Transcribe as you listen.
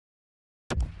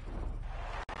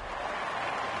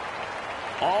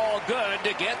All good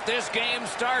to get this game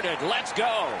started. Let's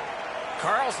go.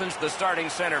 Carlson's the starting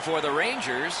center for the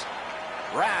Rangers.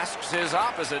 Rask's his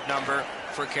opposite number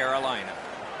for Carolina.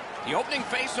 The opening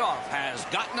faceoff has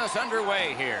gotten us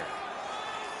underway here.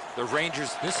 The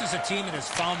Rangers, this is a team that has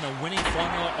found the winning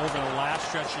formula over the last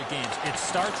stretch of games. It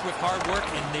starts with hard work,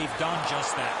 and they've done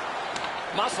just that.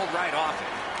 Muscled right off it.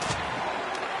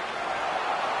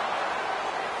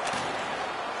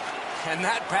 And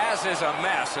that pass is a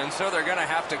mess, and so they're going to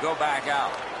have to go back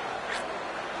out.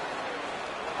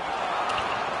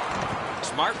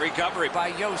 Smart recovery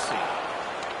by Josi.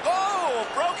 Oh,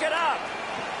 broke it up.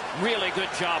 Really good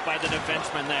job by the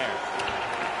defenseman there.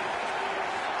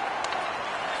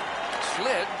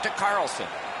 Slid to Carlson.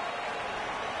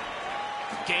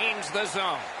 Gains the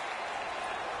zone.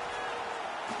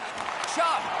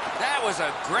 Shot. That was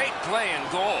a great play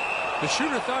and goal. The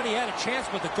shooter thought he had a chance,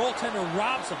 but the goaltender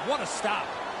robs him. What a stop.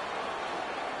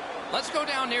 Let's go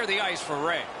down near the ice for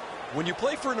Ray. When you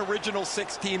play for an original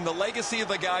six team, the legacy of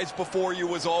the guys before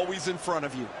you is always in front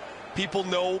of you. People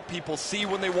know, people see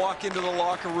when they walk into the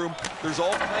locker room. There's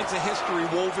all kinds of history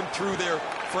woven through their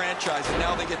franchise, and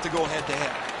now they get to go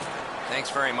head-to-head. Thanks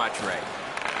very much, Ray.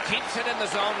 Keeps it in the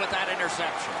zone with that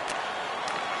interception.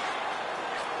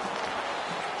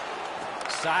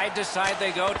 Side to side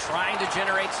they go, trying to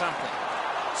generate something.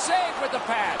 Save with the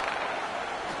pad.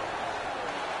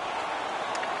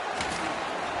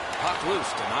 Puck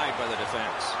loose, denied by the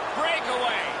defense.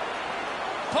 Breakaway.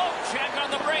 Poke check on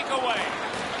the breakaway.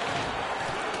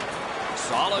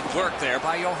 Solid work there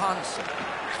by Johansson.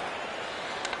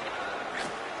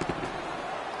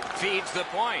 Feeds the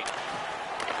point.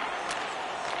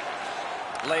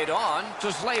 Laid on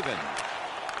to Slavin.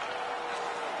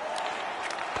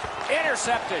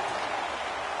 Intercepted.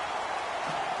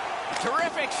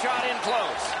 Terrific shot in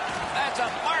close. That's a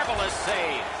marvelous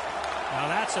save. Now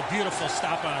that's a beautiful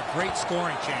stop on a great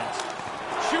scoring chance.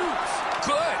 Shoots.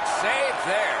 Good save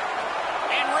there.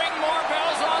 And ring more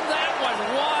bells on that one.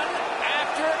 One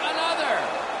after another.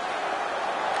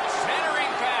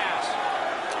 Centering pass.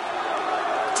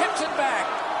 Tips it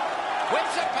back.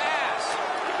 Whips a pass.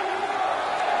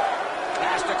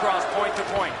 Passed across point to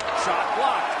point. Shot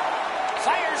blocked.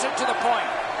 Fires it to the point.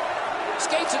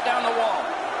 Skates it down the wall.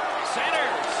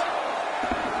 Centers.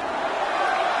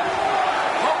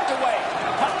 Poked away.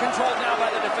 Puck controlled now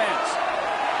by the defense.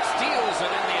 Steals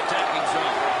it in the attacking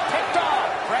zone. Picked off.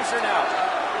 Pressured out.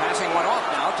 Passing one off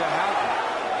now to Howden.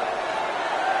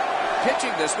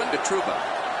 Pitching this one to Trouba.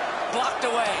 Blocked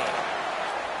away.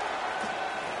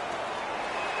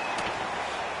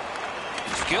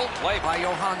 Skilled play by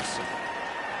Johansson.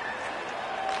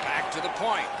 Back to the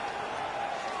point.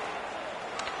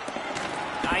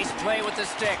 Nice play with the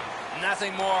stick.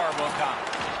 Nothing more will come.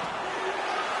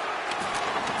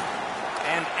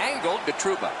 And angled to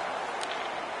Trouba.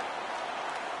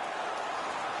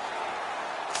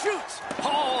 Shoots.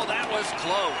 Oh, that was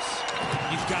close.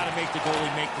 You've got to make the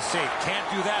goalie make the save. Can't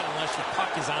do that unless the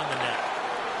puck is on the net.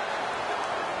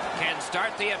 Can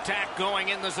start the attack going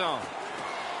in the zone.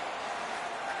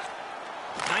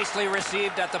 Nicely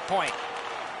received at the point.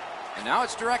 And now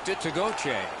it's directed to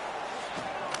Gauthier.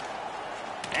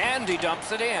 And he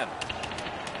dumps it in.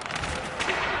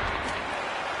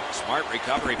 Smart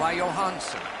recovery by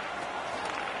Johansson.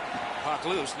 Puck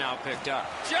loose, now picked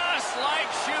up. Just like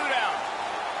shootout.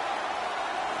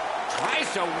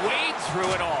 Tries to wade through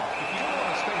it all.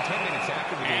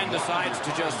 And decides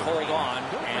to just hold on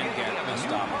and get the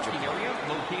stoppage area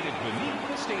located beneath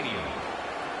the stadium.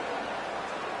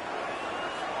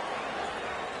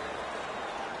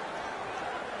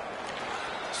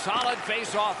 Solid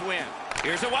face-off win.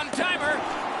 Here's a one-timer.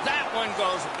 That one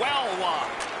goes well wide.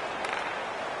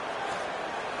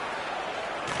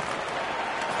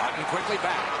 Cotton quickly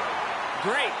back.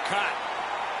 Great cut.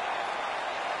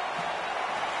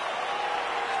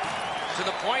 To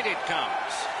the point it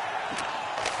comes.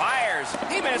 Fires.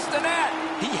 He missed the net.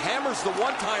 He hammers the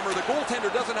one-timer. The goaltender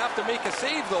doesn't have to make a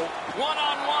save, though.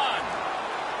 One-on-one.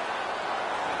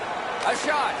 A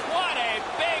shot. What a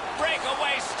big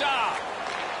breakaway stop.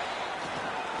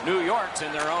 New York's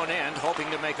in their own end, hoping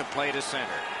to make a play to center.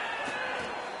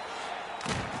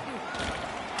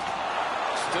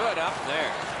 Stood up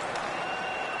there.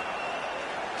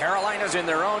 Carolina's in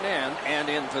their own end and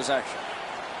in possession.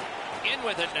 In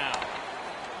with it now.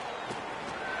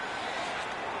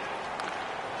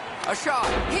 A shot.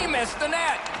 He missed the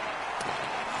net.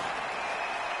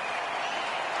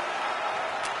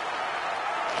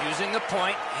 Using the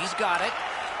point. He's got it.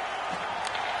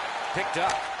 Picked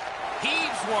up.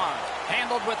 Heaves one.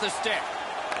 Handled with the stick.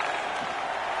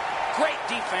 Great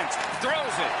defense.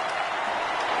 Throws it.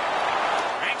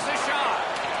 Makes a shot.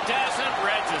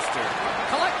 Foster.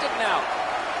 Collected now.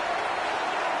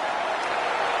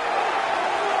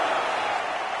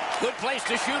 Good place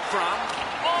to shoot from.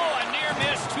 Oh, a near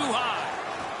miss, too high.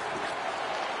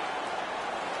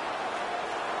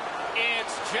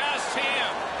 It's just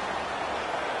him.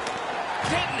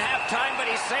 Didn't have time, but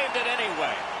he saved it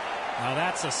anyway. Now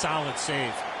that's a solid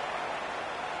save.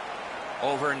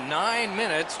 Over 9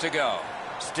 minutes to go.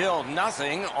 Still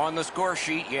nothing on the score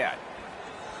sheet yet.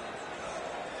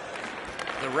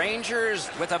 The Rangers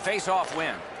with a face-off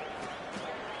win.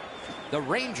 The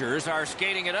Rangers are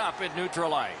skating it up at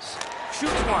neutral ice.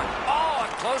 Shoots one. Oh,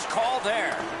 a close call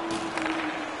there.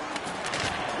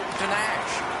 To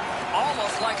Nash.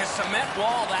 Almost like a cement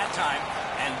wall that time.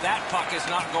 And that puck is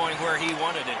not going where he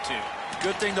wanted it to.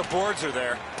 Good thing the boards are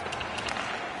there.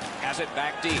 Has it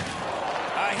back deep.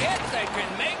 A hit that can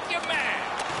make you mad.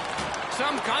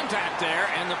 Some contact there,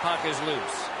 and the puck is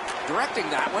loose. Directing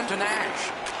that one to Nash.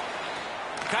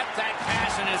 Cut that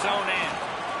pass in his own end.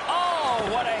 Oh,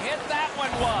 what a hit that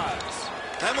one was.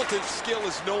 Hamilton's skill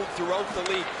is known throughout the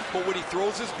league, but when he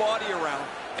throws his body around,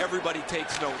 everybody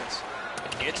takes notice.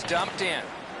 It's dumped in.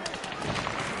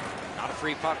 Not a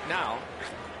free puck now.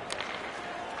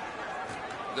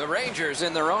 The Rangers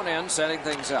in their own end setting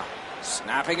things up.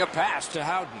 Snapping a pass to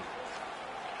Howden.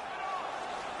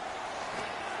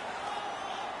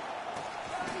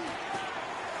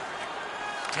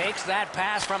 Takes that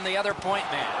pass from the other point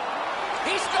man.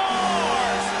 He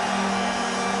scores!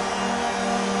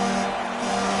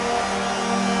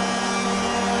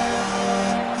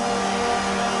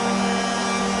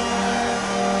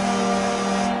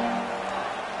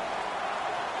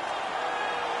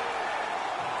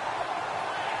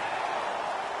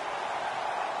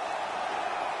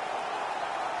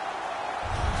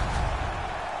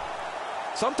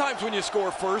 Sometimes when you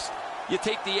score first, you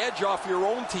take the edge off your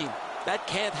own team. That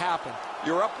can't happen.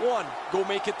 You're up 1. Go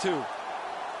make it 2.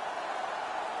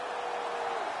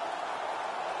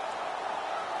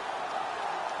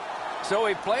 So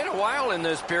he played a while in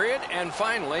this period, and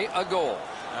finally a goal.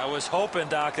 I was hoping,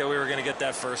 Doc, that we were going to get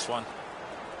that first one.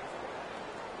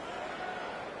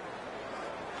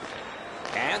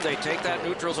 And they take that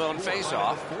neutral zone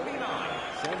face-off. 49,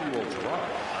 Samuel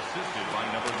Girard, assisted by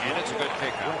number 12, And it's a good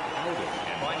pickup.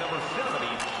 and by number 70,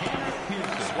 Kenneth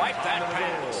Pearson. Swipe that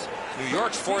pass. New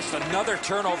York's forced another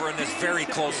turnover in this very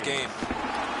close game.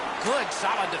 Good,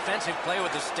 solid defensive play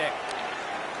with the stick.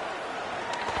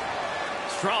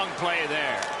 Strong play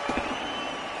there.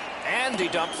 And he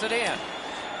dumps it in.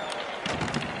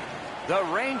 The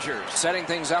Rangers setting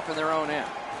things up in their own end.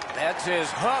 That's his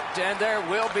hooked, and there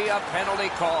will be a penalty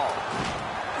call.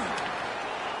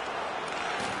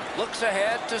 Looks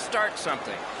ahead to start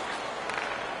something.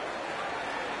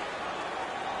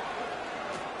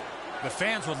 The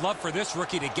fans would love for this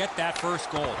rookie to get that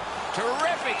first goal.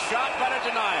 Terrific shot, but a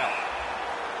denial.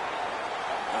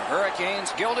 The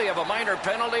Hurricanes guilty of a minor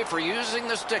penalty for using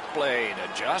the stick blade.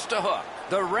 Just a hook.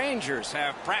 The Rangers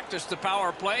have practiced the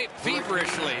power play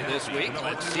feverishly this week.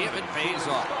 Let's see if it pays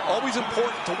off. Always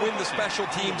important to win the special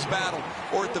teams battle,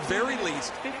 or at the very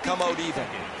least, come out even.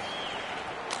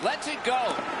 Lets it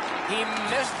go. He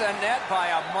missed the net by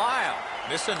a mile.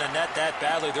 Missing the net that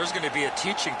badly, there's going to be a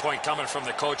teaching point coming from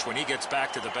the coach when he gets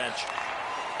back to the bench.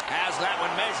 Has that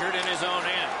one measured in his own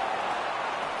end.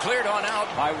 Cleared on out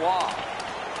by Waugh.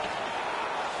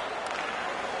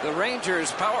 The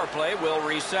Rangers' power play will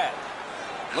reset.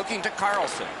 Looking to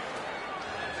Carlson.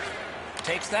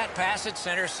 Takes that pass at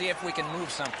center, see if we can move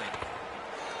something.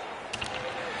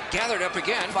 Gathered up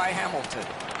again by Hamilton.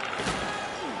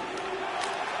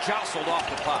 Jostled off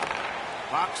the puck.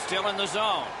 Puck still in the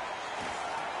zone.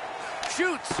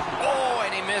 Shoots. Oh,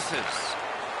 and he misses.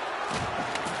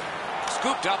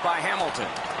 Scooped up by Hamilton.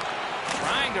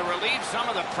 Trying to relieve some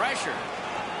of the pressure.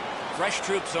 Fresh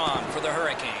troops on for the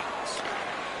Hurricanes.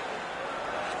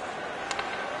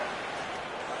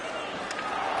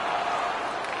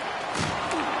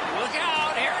 Look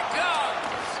out, here it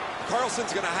comes.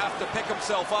 Carlson's going to have to pick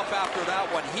himself up after that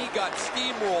one. He got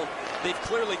steamrolled. They've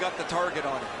clearly got the target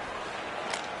on him.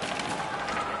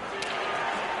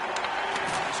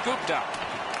 Scooped up.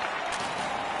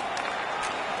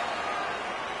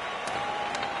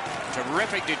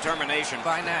 Terrific determination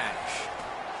by Nash.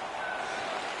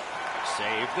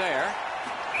 Save there.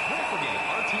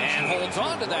 And holds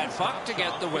on to that puck to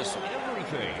get the whistle.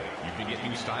 Everything. You can get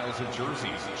new styles of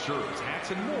jerseys, shirts, hats,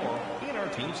 and more in our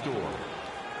team store.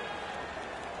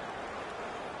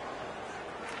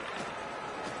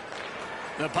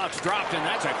 The puck's dropped, and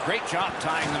that's a great job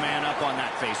tying the man up on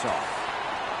that faceoff.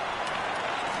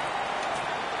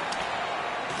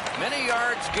 Many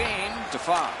yards gained to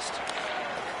Fost.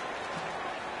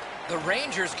 The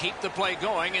Rangers keep the play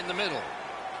going in the middle.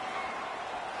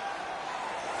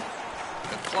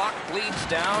 The clock bleeds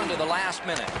down to the last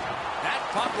minute. That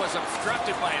puck was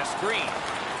obstructed by a screen.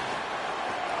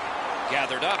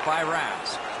 Gathered up by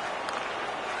Rask.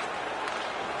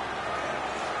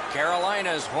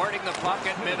 Carolina's hoarding the puck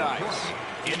at mid-ice.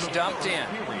 It's dumped in.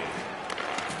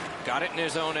 Got it in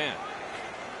his own end.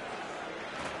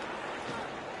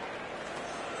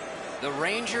 The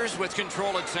Rangers with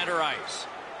control at center ice.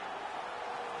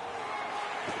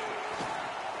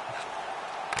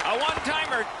 A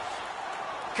one-timer.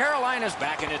 Carolina's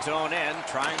back in its own end,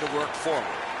 trying to work forward.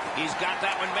 He's got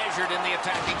that one measured in the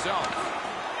attacking zone.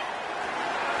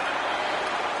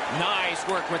 Nice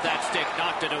work with that stick,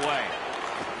 knocked it away.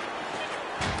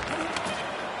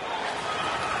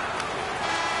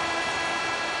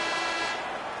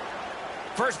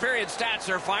 First period stats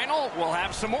are final. We'll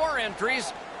have some more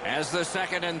entries as the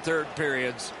second and third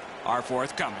periods are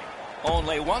forthcoming.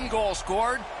 Only one goal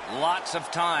scored, lots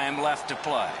of time left to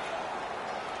play.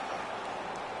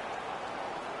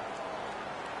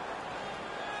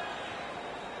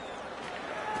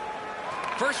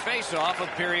 First face-off of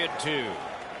period 2.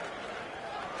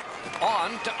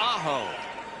 On to Aho.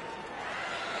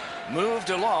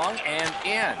 Moved along and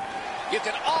in. You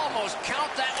can almost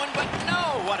count that one, but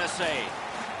no, what a save.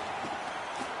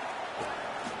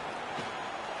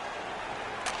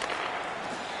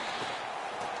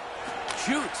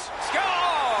 Shoots. Score!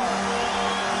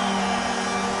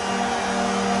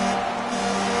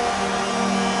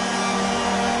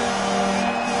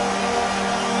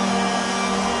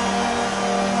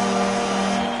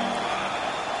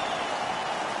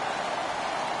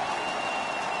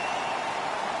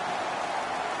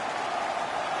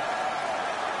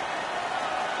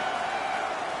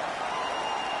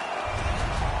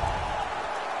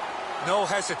 No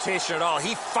hesitation at all.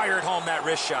 He fired home that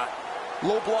wrist shot.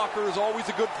 Low blocker is always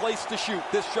a good place to shoot.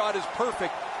 This shot is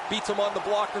perfect. Beats him on the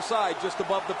blocker side, just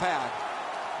above the pad.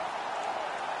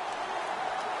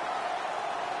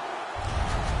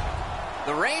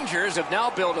 The Rangers have now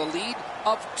built a lead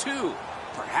of 2.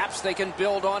 Perhaps they can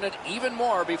build on it even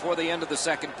more before the end of the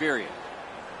second period.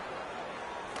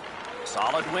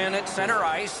 Solid win at center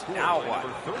ice. Now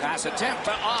what? Pass attempt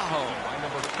to Aho. By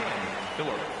number 10,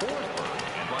 Philip Forsberg.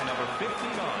 And by number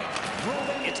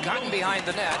 59, It's gotten behind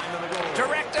the net.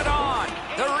 Directed on.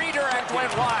 The redirect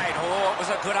went wide. Oh, it was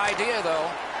a good idea, though.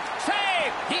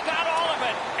 Save! He got all of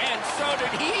it. And so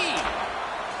did he.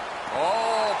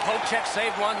 Oh, Pochek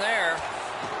saved one there.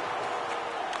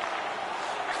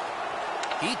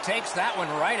 He takes that one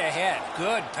right ahead.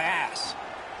 Good pass.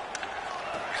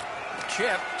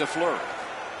 Chip to Fleury.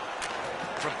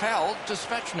 Propelled to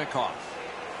Svechnikov.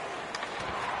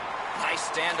 Nice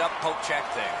stand-up Pochek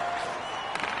there.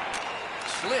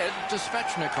 Slid to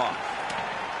Svechnikov.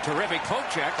 Terrific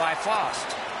Pochek by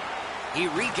Fost. He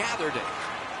regathered it.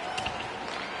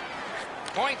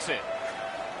 Points it.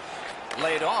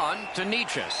 Laid on to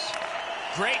Nichas.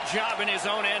 Great job in his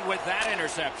own end with that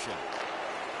interception.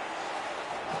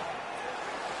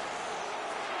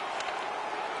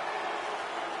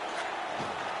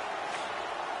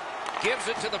 Gives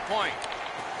it to the point.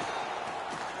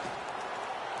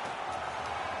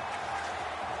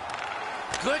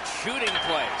 Good shooting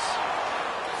place.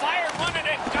 Fired one and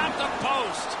it got the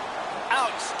post.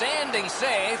 Outstanding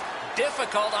save.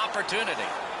 Difficult opportunity.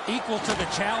 Equal to the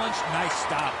challenge. Nice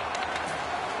stop.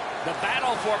 The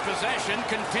battle for possession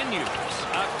continues.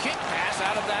 A kick pass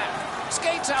out of that.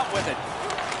 Skates out with it.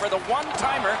 For the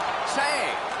one-timer,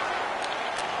 save.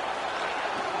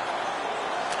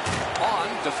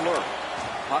 On to Fleury.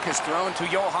 Puck is thrown to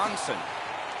Johansson.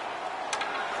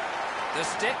 The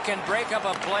stick can break up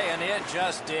a play, and it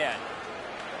just did.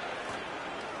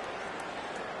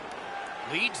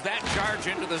 Leads that charge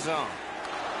into the zone.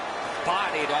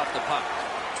 Bodied off the puck.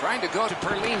 Trying to go to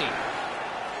Perlini.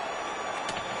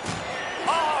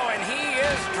 Oh, and he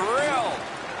is drilled.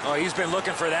 Oh, he's been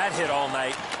looking for that hit all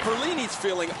night. Perlini's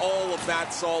feeling all of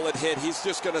that solid hit. He's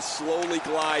just going to slowly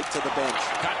glide to the bench.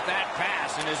 Cut that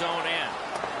pass in his own end.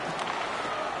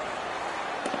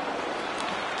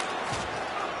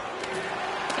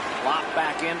 Flop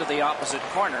back into the opposite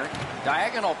corner.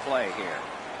 Diagonal play here.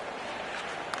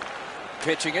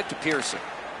 Pitching it to Pearson.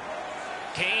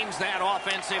 Gains that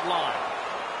offensive line.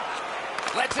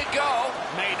 Lets it go.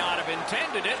 May not have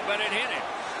intended it, but it hit him.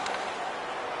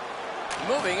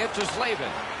 Moving it to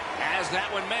Slavin. Has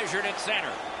that one measured at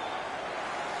center.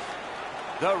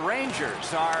 The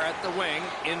Rangers are at the wing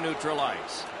in neutral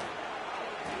ice.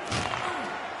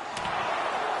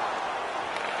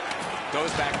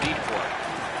 Goes back deep for it.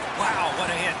 Wow, what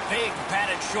a hit. Big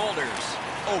padded shoulders.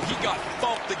 Oh, he got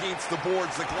thumped against the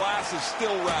boards. The glass is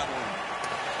still rattling.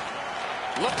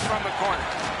 Looks from the corner.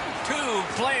 Two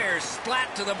players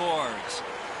splat to the boards.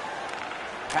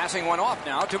 Passing one off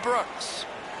now to Brooks.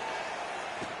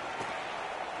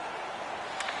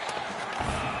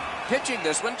 Pitching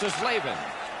this one to Slavin.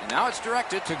 And now it's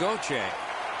directed to Gauthier.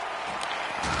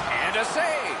 And a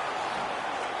save.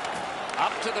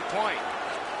 Up to the point.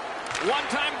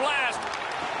 One-time blast.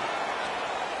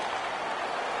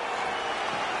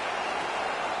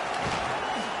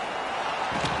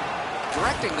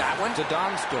 Directing that one to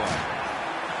Donskoy.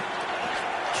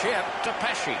 Chip to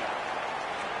Pesci.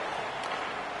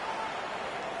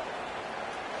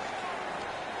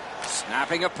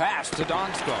 Snapping a pass to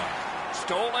Donskoy.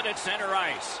 Stolen at center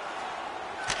ice.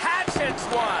 Hatch hits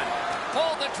one.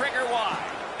 Pulled the trigger wide.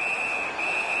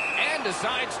 And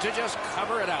decides to just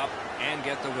cover it up and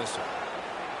get the whistle.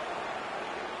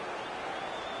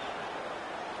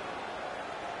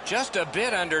 Just a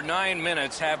bit under 9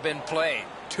 minutes have been played.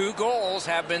 2 goals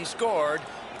have been scored,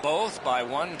 both by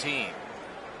one team.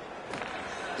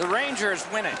 The Rangers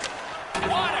win it.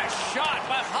 What a shot,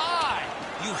 but high.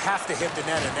 You have to hit the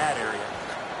net in that area.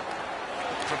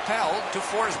 Propelled to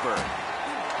Forsberg.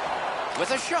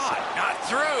 With a shot, not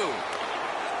through.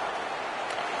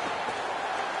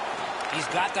 He's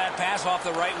got that pass off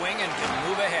the right wing and can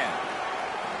move ahead.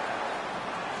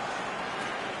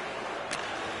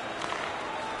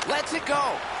 Lets it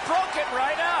go. Broke it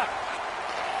right up.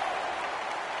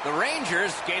 The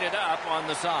Rangers skated up on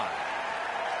the side.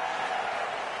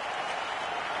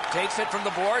 Takes it from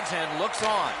the boards and looks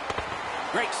on.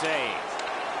 Great save.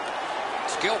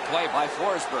 Skill play by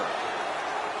Forsberg.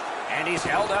 And he's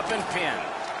held up and pinned.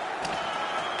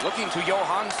 Looking to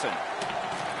Johansson.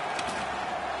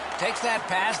 Takes that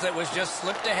pass that was just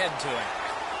slipped ahead to him.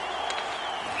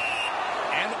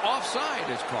 And offside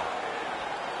is called.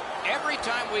 Every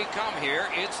time we come here,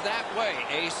 it's that way,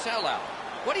 a sellout.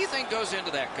 What do you think goes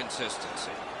into that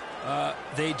consistency?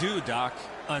 They do, Doc,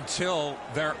 until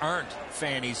there aren't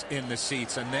fannies in the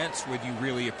seats, and that's when you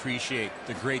really appreciate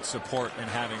the great support and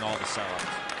having all the sellouts.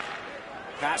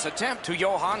 Pass attempt to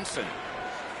Johansson.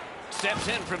 Steps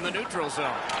in from the neutral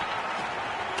zone.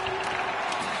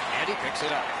 And he picks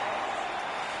it up.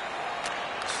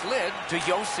 Slid to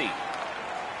Yossi.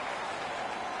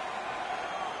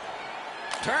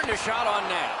 Turned a shot on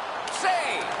net.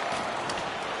 Save!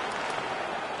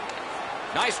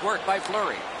 Nice work by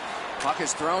Fleury. Puck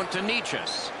is thrown to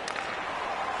Nichas.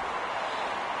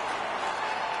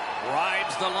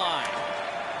 Rides the line.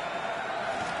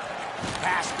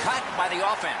 Pass cut by the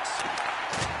offense.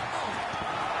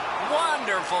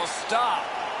 Wonderful stop.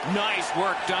 Nice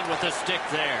work done with the stick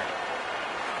there.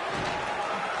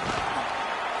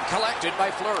 Collected by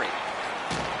Fleury.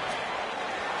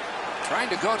 Trying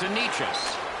to go to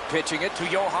Nichas. Pitching it to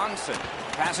Johansson.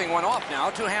 Passing one off now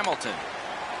to Hamilton.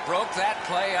 Broke that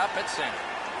play up at center.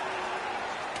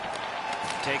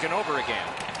 Taken over again.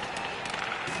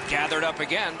 Gathered up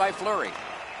again by Fleury.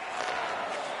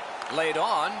 Laid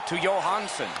on to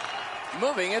Johansson.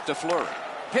 Moving it to Fleury.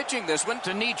 Pitching this one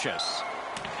to Nichas.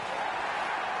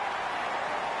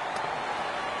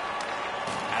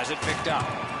 Has it picked up.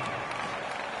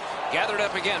 Gathered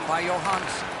up again by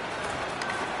Johansson.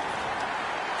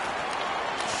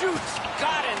 Shoots.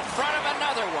 Got in front of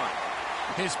another one.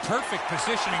 His perfect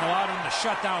positioning allowed him to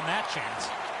shut down that chance.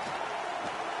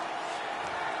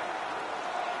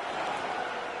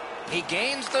 He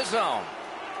gains the zone.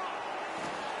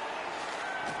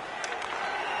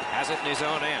 Has it in his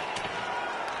own end.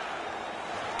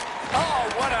 Oh,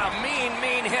 what a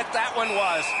mean hit that one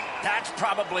was. That's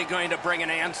probably going to bring an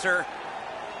answer.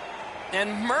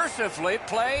 And mercifully,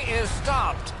 play is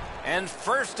stopped. And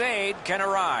first aid can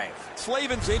arrive.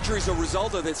 Slavin's injury is a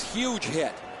result of this huge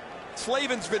hit.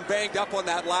 Slavin's been banged up on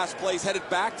that last play. He's headed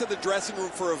back to the dressing room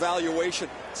for evaluation.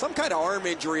 Some kind of arm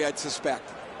injury, I'd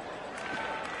suspect.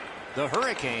 The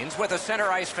Hurricanes with a center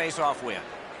ice face-off win.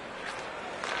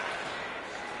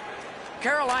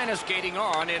 Carolina skating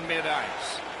on in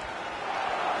mid-ice.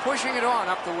 Pushing it on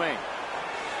up the wing.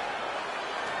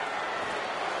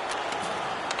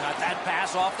 Got that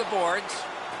pass off the boards.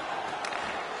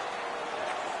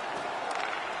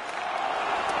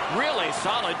 Really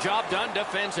solid job done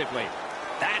defensively.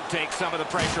 That takes some of the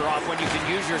pressure off when you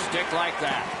can use your stick like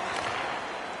that.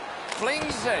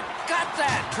 Flings it. Got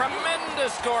that.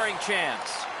 Tremendous scoring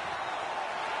chance.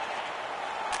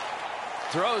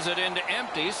 Throws it into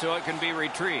empty so it can be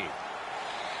retrieved.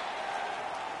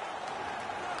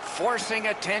 Forcing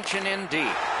attention in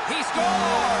deep. He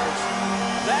scores!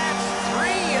 That's 3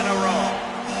 in a row.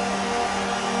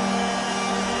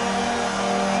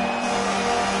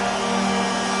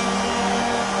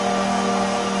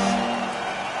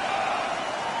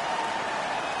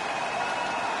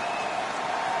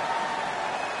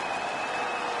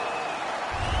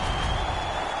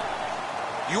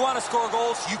 want to score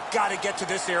goals, you've got to get to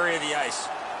this area of the ice.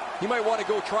 He might want to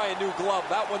go try a new glove.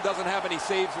 That one doesn't have any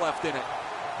saves left in it.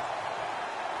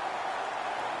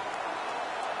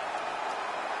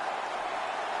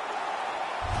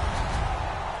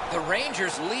 The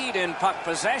Rangers lead in puck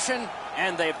possession,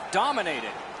 and they've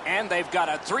dominated. And they've got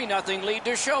a 3-0 lead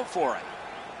to show for it.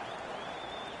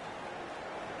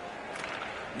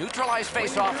 Neutralized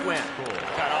face-off win.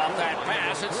 Cut off that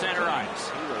pass at center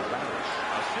ice.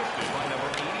 Assisted by number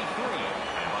 83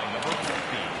 and by number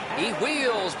 50. He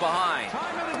wheels behind.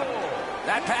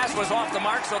 That pass was off the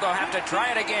mark, so they'll have to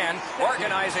try it again,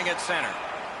 organizing at center.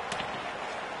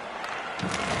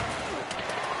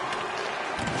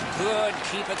 Good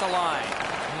keep at the line.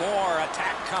 More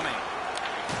attack coming.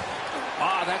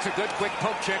 Ah, that's a good quick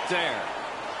poke check there.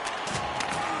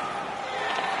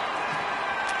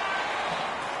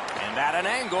 And at an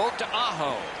angle to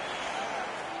Aho.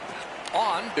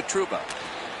 On to Trouba.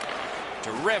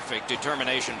 Terrific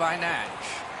determination by Nash.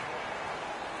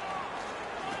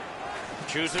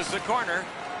 Chooses the corner.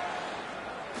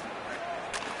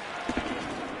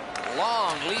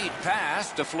 Long lead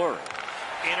pass to Fleury.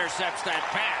 Intercepts that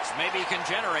pass. Maybe he can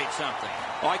generate something.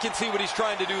 Well, I can see what he's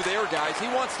trying to do there, guys. He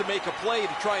wants to make a play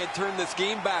to try and turn this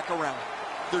game back around.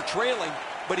 They're trailing,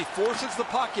 but he forces the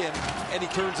puck in, and he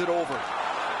turns it over.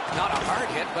 Not a hard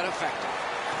hit, but effective.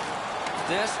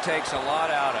 This takes a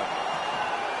lot out of him.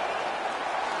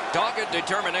 Dogged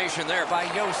determination there by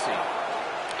Josi.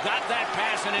 Got that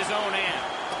pass in his own end.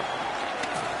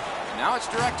 Now it's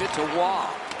directed to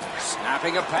Waugh.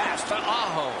 Snapping a pass to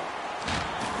Aho.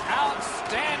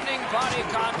 Outstanding body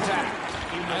contact.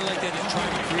 I like that he's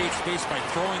trying to create space by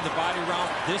throwing the body around.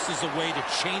 This is a way to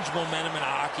change momentum in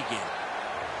a hockey game.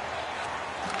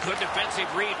 Good defensive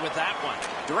read with that one.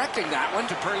 Directing that one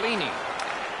to Perlini.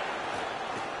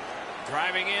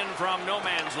 Driving in from no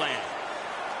man's land.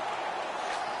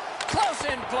 Close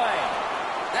in play.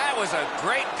 That was a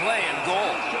great play and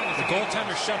goal. The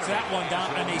goaltender shuts that one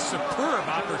down on a superb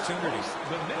opportunity.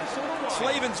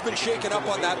 Slavin's been shaken up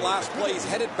on that last play. He's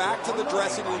headed back to the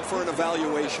dressing room for an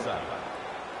evaluation.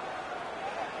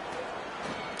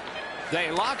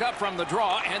 They lock up from the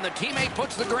draw, and the teammate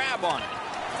puts the grab on it.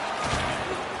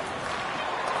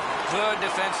 Good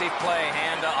defensive play,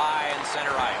 hand to eye and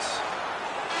center ice.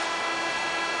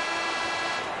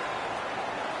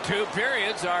 2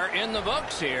 periods are in the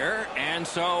books here, and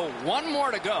so 1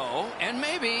 more to go, and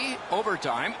maybe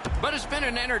overtime, but it's been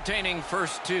an entertaining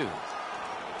first 2.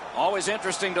 Always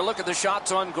interesting to look at the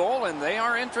shots on goal, and they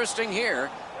are interesting here.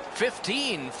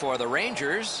 15 for the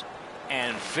Rangers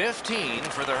and 15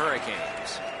 for the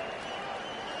Hurricanes.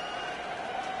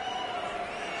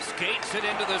 Skates it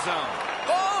into the zone.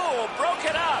 Oh, broke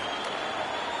it up.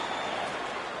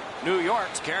 New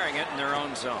York's carrying it in their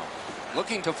own zone.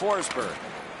 Looking to Forsberg.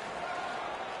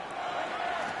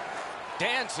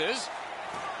 Dances.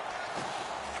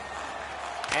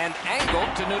 And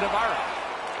angled to Nudavara.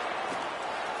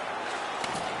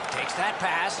 Takes that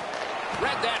pass.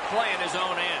 Read that play in his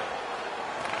own end.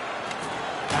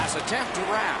 Pass attempt to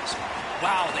Rask.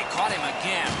 Wow, they caught him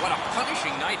again. What a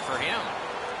punishing night for him.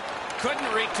 Couldn't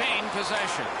retain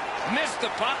possession. Missed the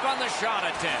puck on the shot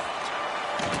attempt.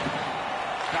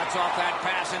 Cuts off that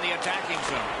pass in the attacking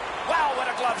zone. Wow, what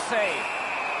a glove save.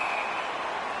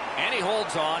 And he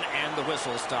holds on, and the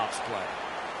whistle stops play.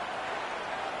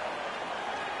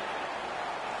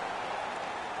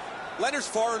 Leonard's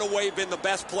far and away been the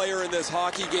best player in this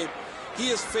hockey game. He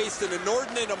has faced an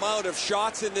inordinate amount of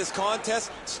shots in this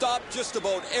contest, stopped just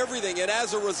about everything, and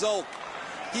as a result,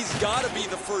 he's got to be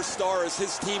the first star as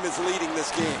his team is leading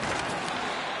this game.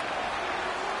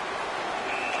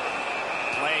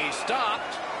 Play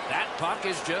stopped. That puck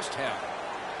is just held.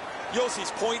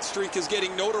 Josi's point streak is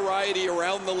getting notoriety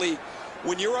around the league.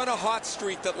 When you're on a hot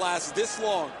streak that lasts this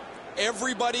long,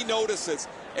 everybody notices.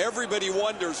 Everybody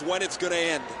wonders when it's going to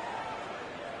end.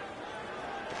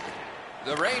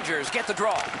 The Rangers get the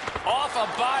draw. Off a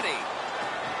body.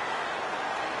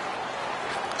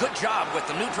 Good job with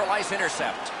the neutral ice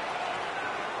intercept.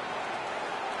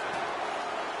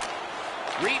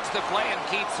 Reads the play and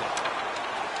keeps it.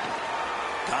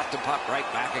 Got the puck right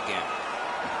back again.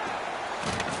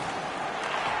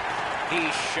 He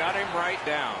shut him right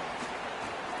down.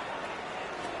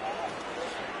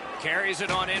 Carries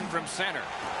it on in from center.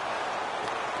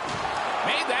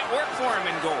 Made that work for him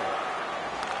in goal.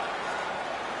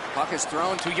 Puck is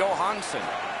thrown to Johansson.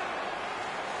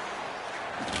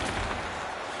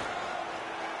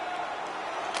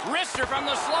 Wrister from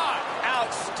the slot.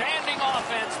 Outstanding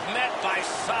offense met by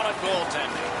solid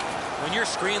goaltending. When you're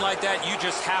screened like that, you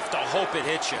just have to hope it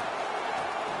hits you.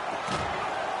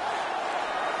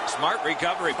 Smart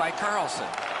recovery by Carlson.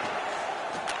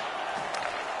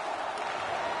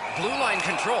 Blue line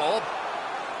control.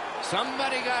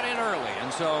 Somebody got in early,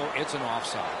 and so it's an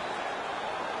offside.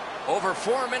 Over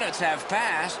 4 minutes have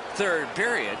passed, third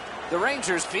period. The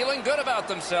Rangers feeling good about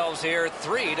themselves here,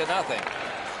 3-0.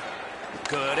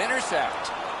 Good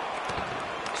intercept.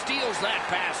 Steals that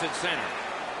pass at center.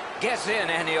 Gets in,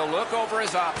 and he'll look over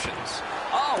his options.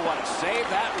 Oh, what a save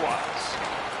that was.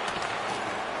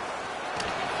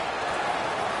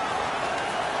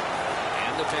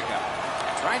 And the pickup.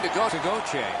 Trying to go to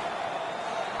Gauthier.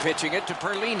 Pitching it to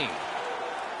Perlini.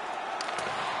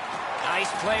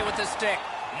 Nice play with the stick.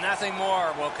 Nothing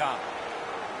more will come.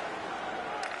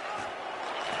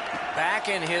 Back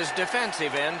in his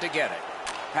defensive end to get it.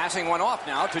 Passing one off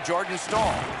now to Jordan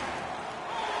Staal.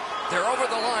 They're over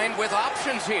the line with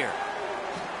options here.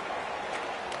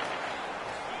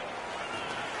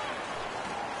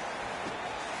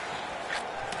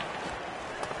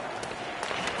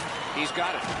 He's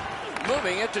got it.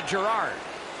 Moving it to Girard.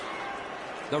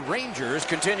 The Rangers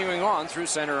continuing on through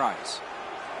center ice.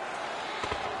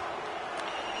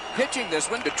 Pitching this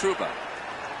one to Trouba.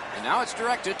 And now it's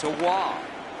directed to Waugh.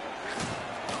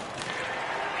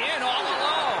 In all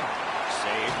alone.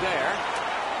 Saved there.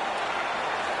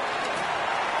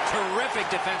 Terrific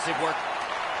defensive work.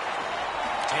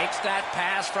 Takes that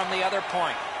pass from the other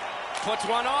point. Puts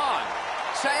one on.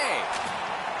 Save.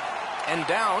 And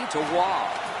down to Waugh.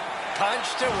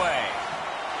 Punched away.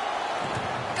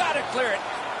 Got to clear it.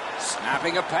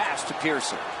 Snapping a pass to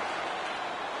Pearson.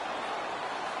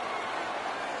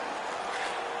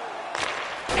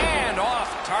 And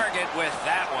off target with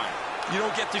that one. You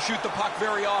don't get to shoot the puck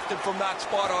very often from that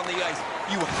spot on the ice.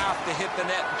 You have to hit the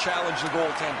net and challenge the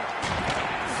goaltender.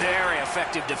 Very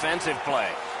effective defensive play.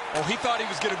 Oh, he thought he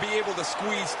was going to be able to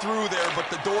squeeze through there, but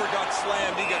the door got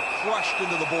slammed. He got crushed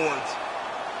into the boards.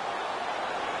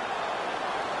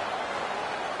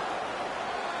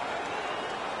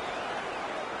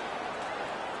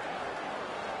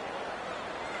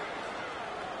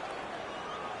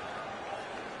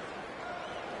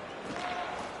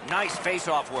 Nice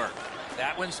face-off work.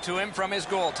 That one's to him from his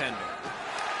goaltender.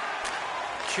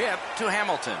 Chip to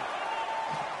Hamilton.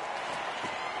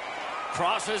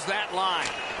 Crosses that line.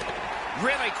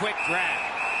 Really quick grab.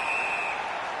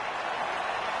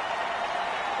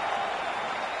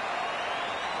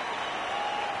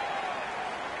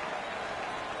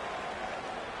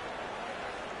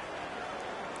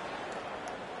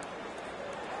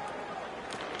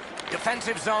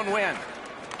 Defensive zone win.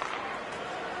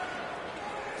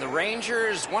 The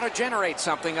Rangers want to generate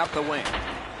something up the wing.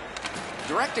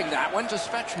 Directing that one to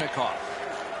Svechnikov.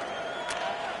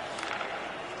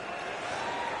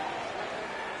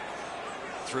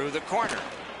 Through the corner.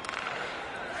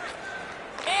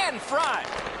 In front.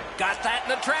 Got that in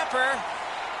the trapper.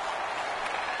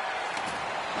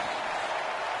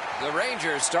 The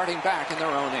Rangers starting back in their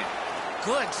own end.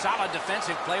 Good, solid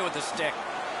defensive play with the stick.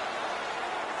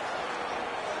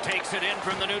 Takes it in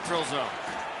from the neutral zone.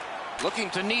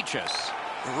 Looking to Nichas.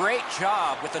 Great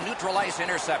job with the neutral ice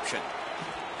interception.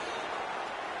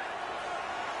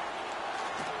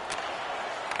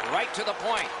 Right to the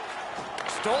point.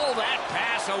 Stole that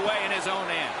pass away in his own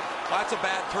end. That's a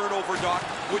bad turnover, Doc.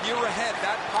 When you're ahead,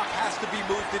 that puck has to be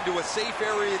moved into a safe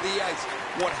area of the ice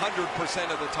 100%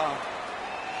 of the time.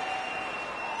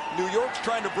 New York's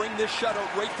trying to bring this shutout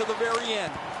right to the very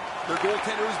end. Their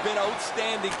goaltender has been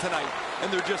outstanding tonight,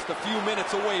 and they're just a few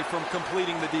minutes away from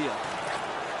completing the deal.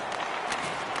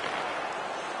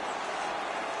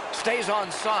 Stays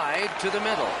on side to the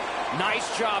middle.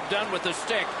 Nice job done with the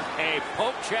stick. A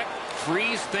poke check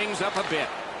frees things up a bit.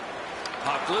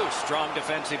 Puck loose. Strong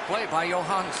defensive play by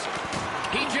Johansson.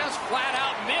 He just flat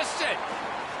out missed it.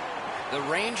 The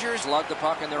Rangers lug the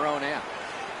puck in their own end.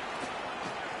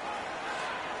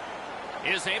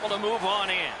 Is able to move on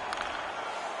in.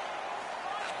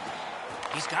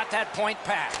 He's got that point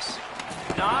pass.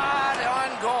 Not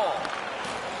on goal.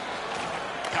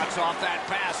 Cuts off that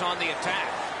pass on the attack.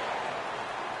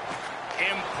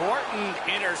 Important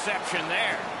interception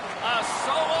there. A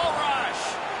solo rush.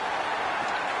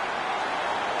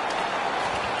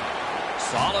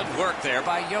 Solid work there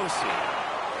by Josi.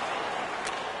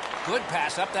 Good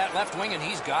pass up that left wing, and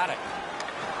he's got it.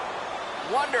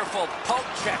 Wonderful poke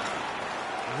check.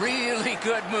 Really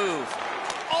good move.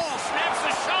 Oh, snaps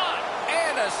the shot.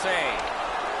 And a save.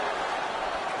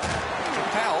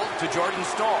 Propelled to Jordan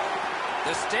Staal.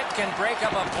 The stick can break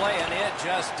up a play, and it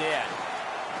just did.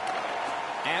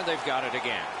 And they've got it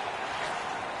again.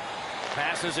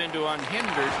 Passes into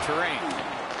unhindered terrain.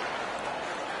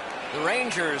 The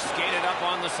Rangers skated up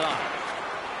on the side.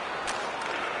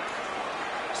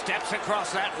 Steps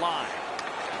across that line.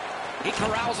 He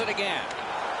corrals it again.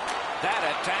 That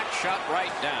attack shut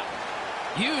right down.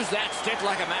 Use that stick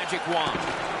like a magic wand.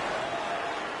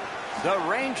 The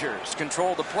Rangers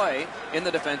control the play in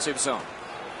the defensive zone.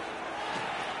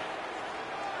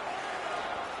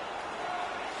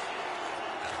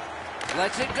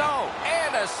 Lets it go.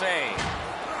 And a save.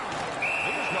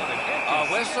 A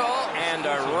whistle and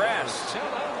a rest.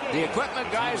 The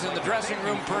equipment guys and the dressing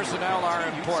room personnel are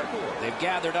important. They've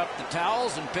gathered up the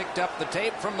towels and picked up the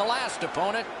tape from the last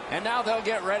opponent, and now they'll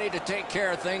get ready to take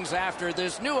care of things after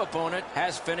this new opponent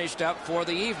has finished up for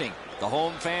the evening. The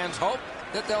home fans hope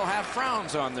that they'll have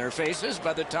frowns on their faces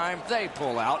by the time they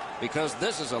pull out, because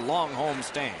this is a long home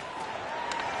stand.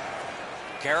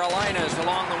 Carolina's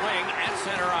along the wing at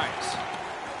center ice.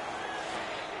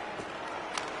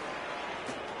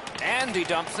 And he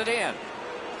dumps it in.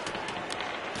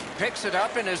 Picks it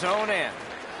up in his own end.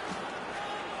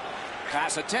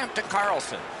 Pass attempt to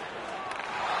Carlson.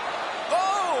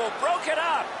 Oh, broke it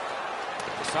up.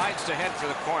 Decides to head for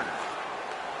the corner.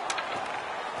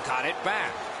 Got it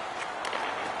back.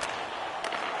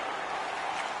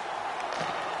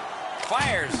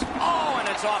 Fires. Oh, and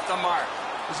it's off the mark.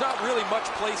 There's not really much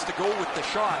place to go with the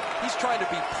shot. He's trying to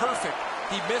be perfect.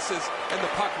 He misses, and the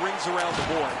puck rings around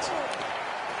the boards.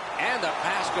 And the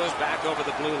pass goes back over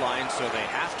the blue line, so they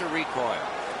have to recoil.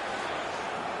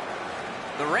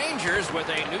 The Rangers with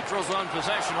a neutral zone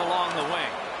possession along the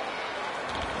wing.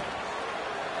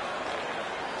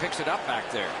 Picks it up back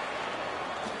there.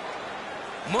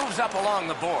 Moves up along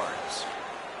the boards.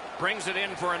 Brings it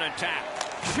in for an attack.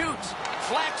 Shoots.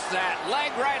 Flex that.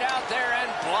 Leg right out there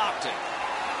and blocked it.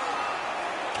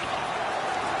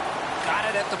 Got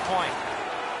it at the point.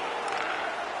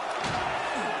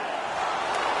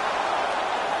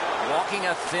 Walking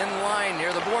a thin line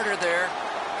near the border there.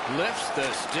 Lifts the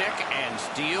stick and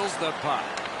steals the puck.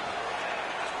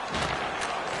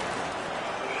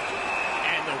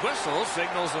 And the whistle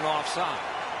signals an offside.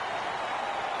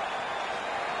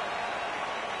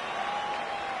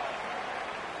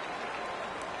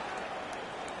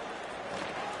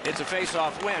 It's a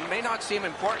face-off win. May not seem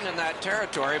important in that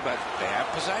territory, but they have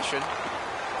possession.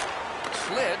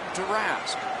 Slid to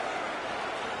Rask.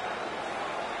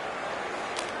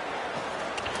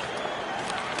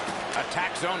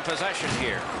 Attack zone possession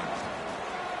here.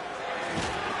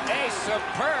 A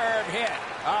superb hit.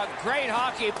 A great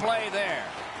hockey play there.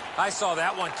 I saw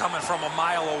that one coming from a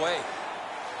mile away.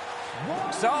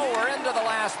 So we're into the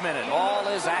last minute. All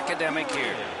is academic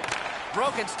here.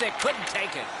 Broken stick, couldn't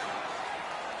take it.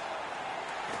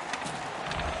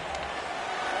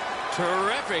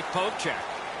 Terrific poke check.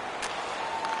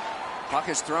 Puck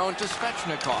is thrown to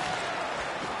Svechnikov.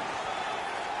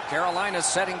 Carolina's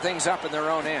setting things up in their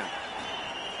own end.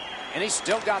 And he's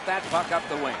still got that puck up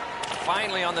the wing.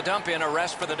 Finally on the dump in, a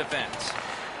rest for the defense.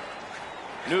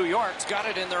 New York's got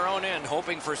it in their own end,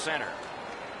 hoping for center.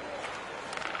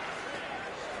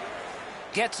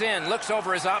 Gets in, looks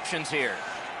over his options here.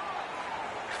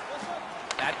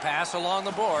 That pass along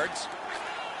the boards.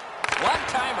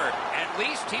 One-timer. At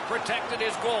least he protected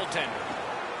his goaltender.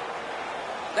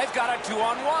 They've got a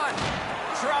 2-on-1.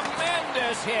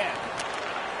 Tremendous hit.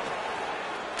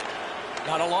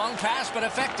 Not a long pass, but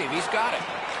effective. He's got it.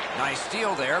 Nice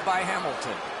steal there by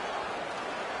Hamilton.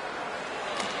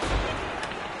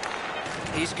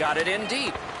 He's got it in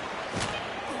deep.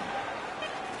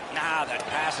 Nah, that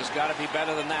pass has got to be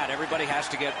better than that. Everybody has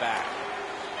to get back.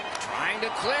 Trying to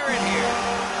clear it here.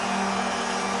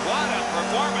 What a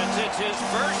performance. It's his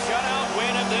first shutout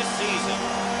win of this season.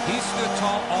 He stood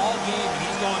tall all game, and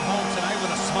he's going home tonight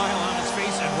with a smile on his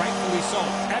face, and rightfully so.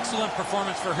 Excellent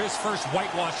performance for his first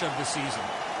whitewash of the season.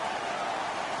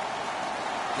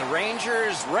 The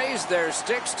Rangers raise their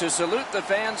sticks to salute the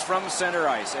fans from center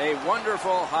ice. A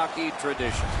wonderful hockey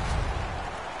tradition.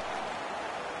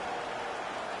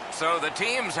 So the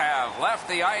teams have left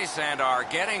the ice and are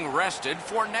getting rested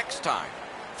for next time.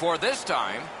 For this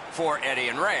time, for Eddie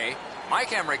and Ray, Mike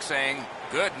Emrick saying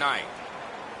good night.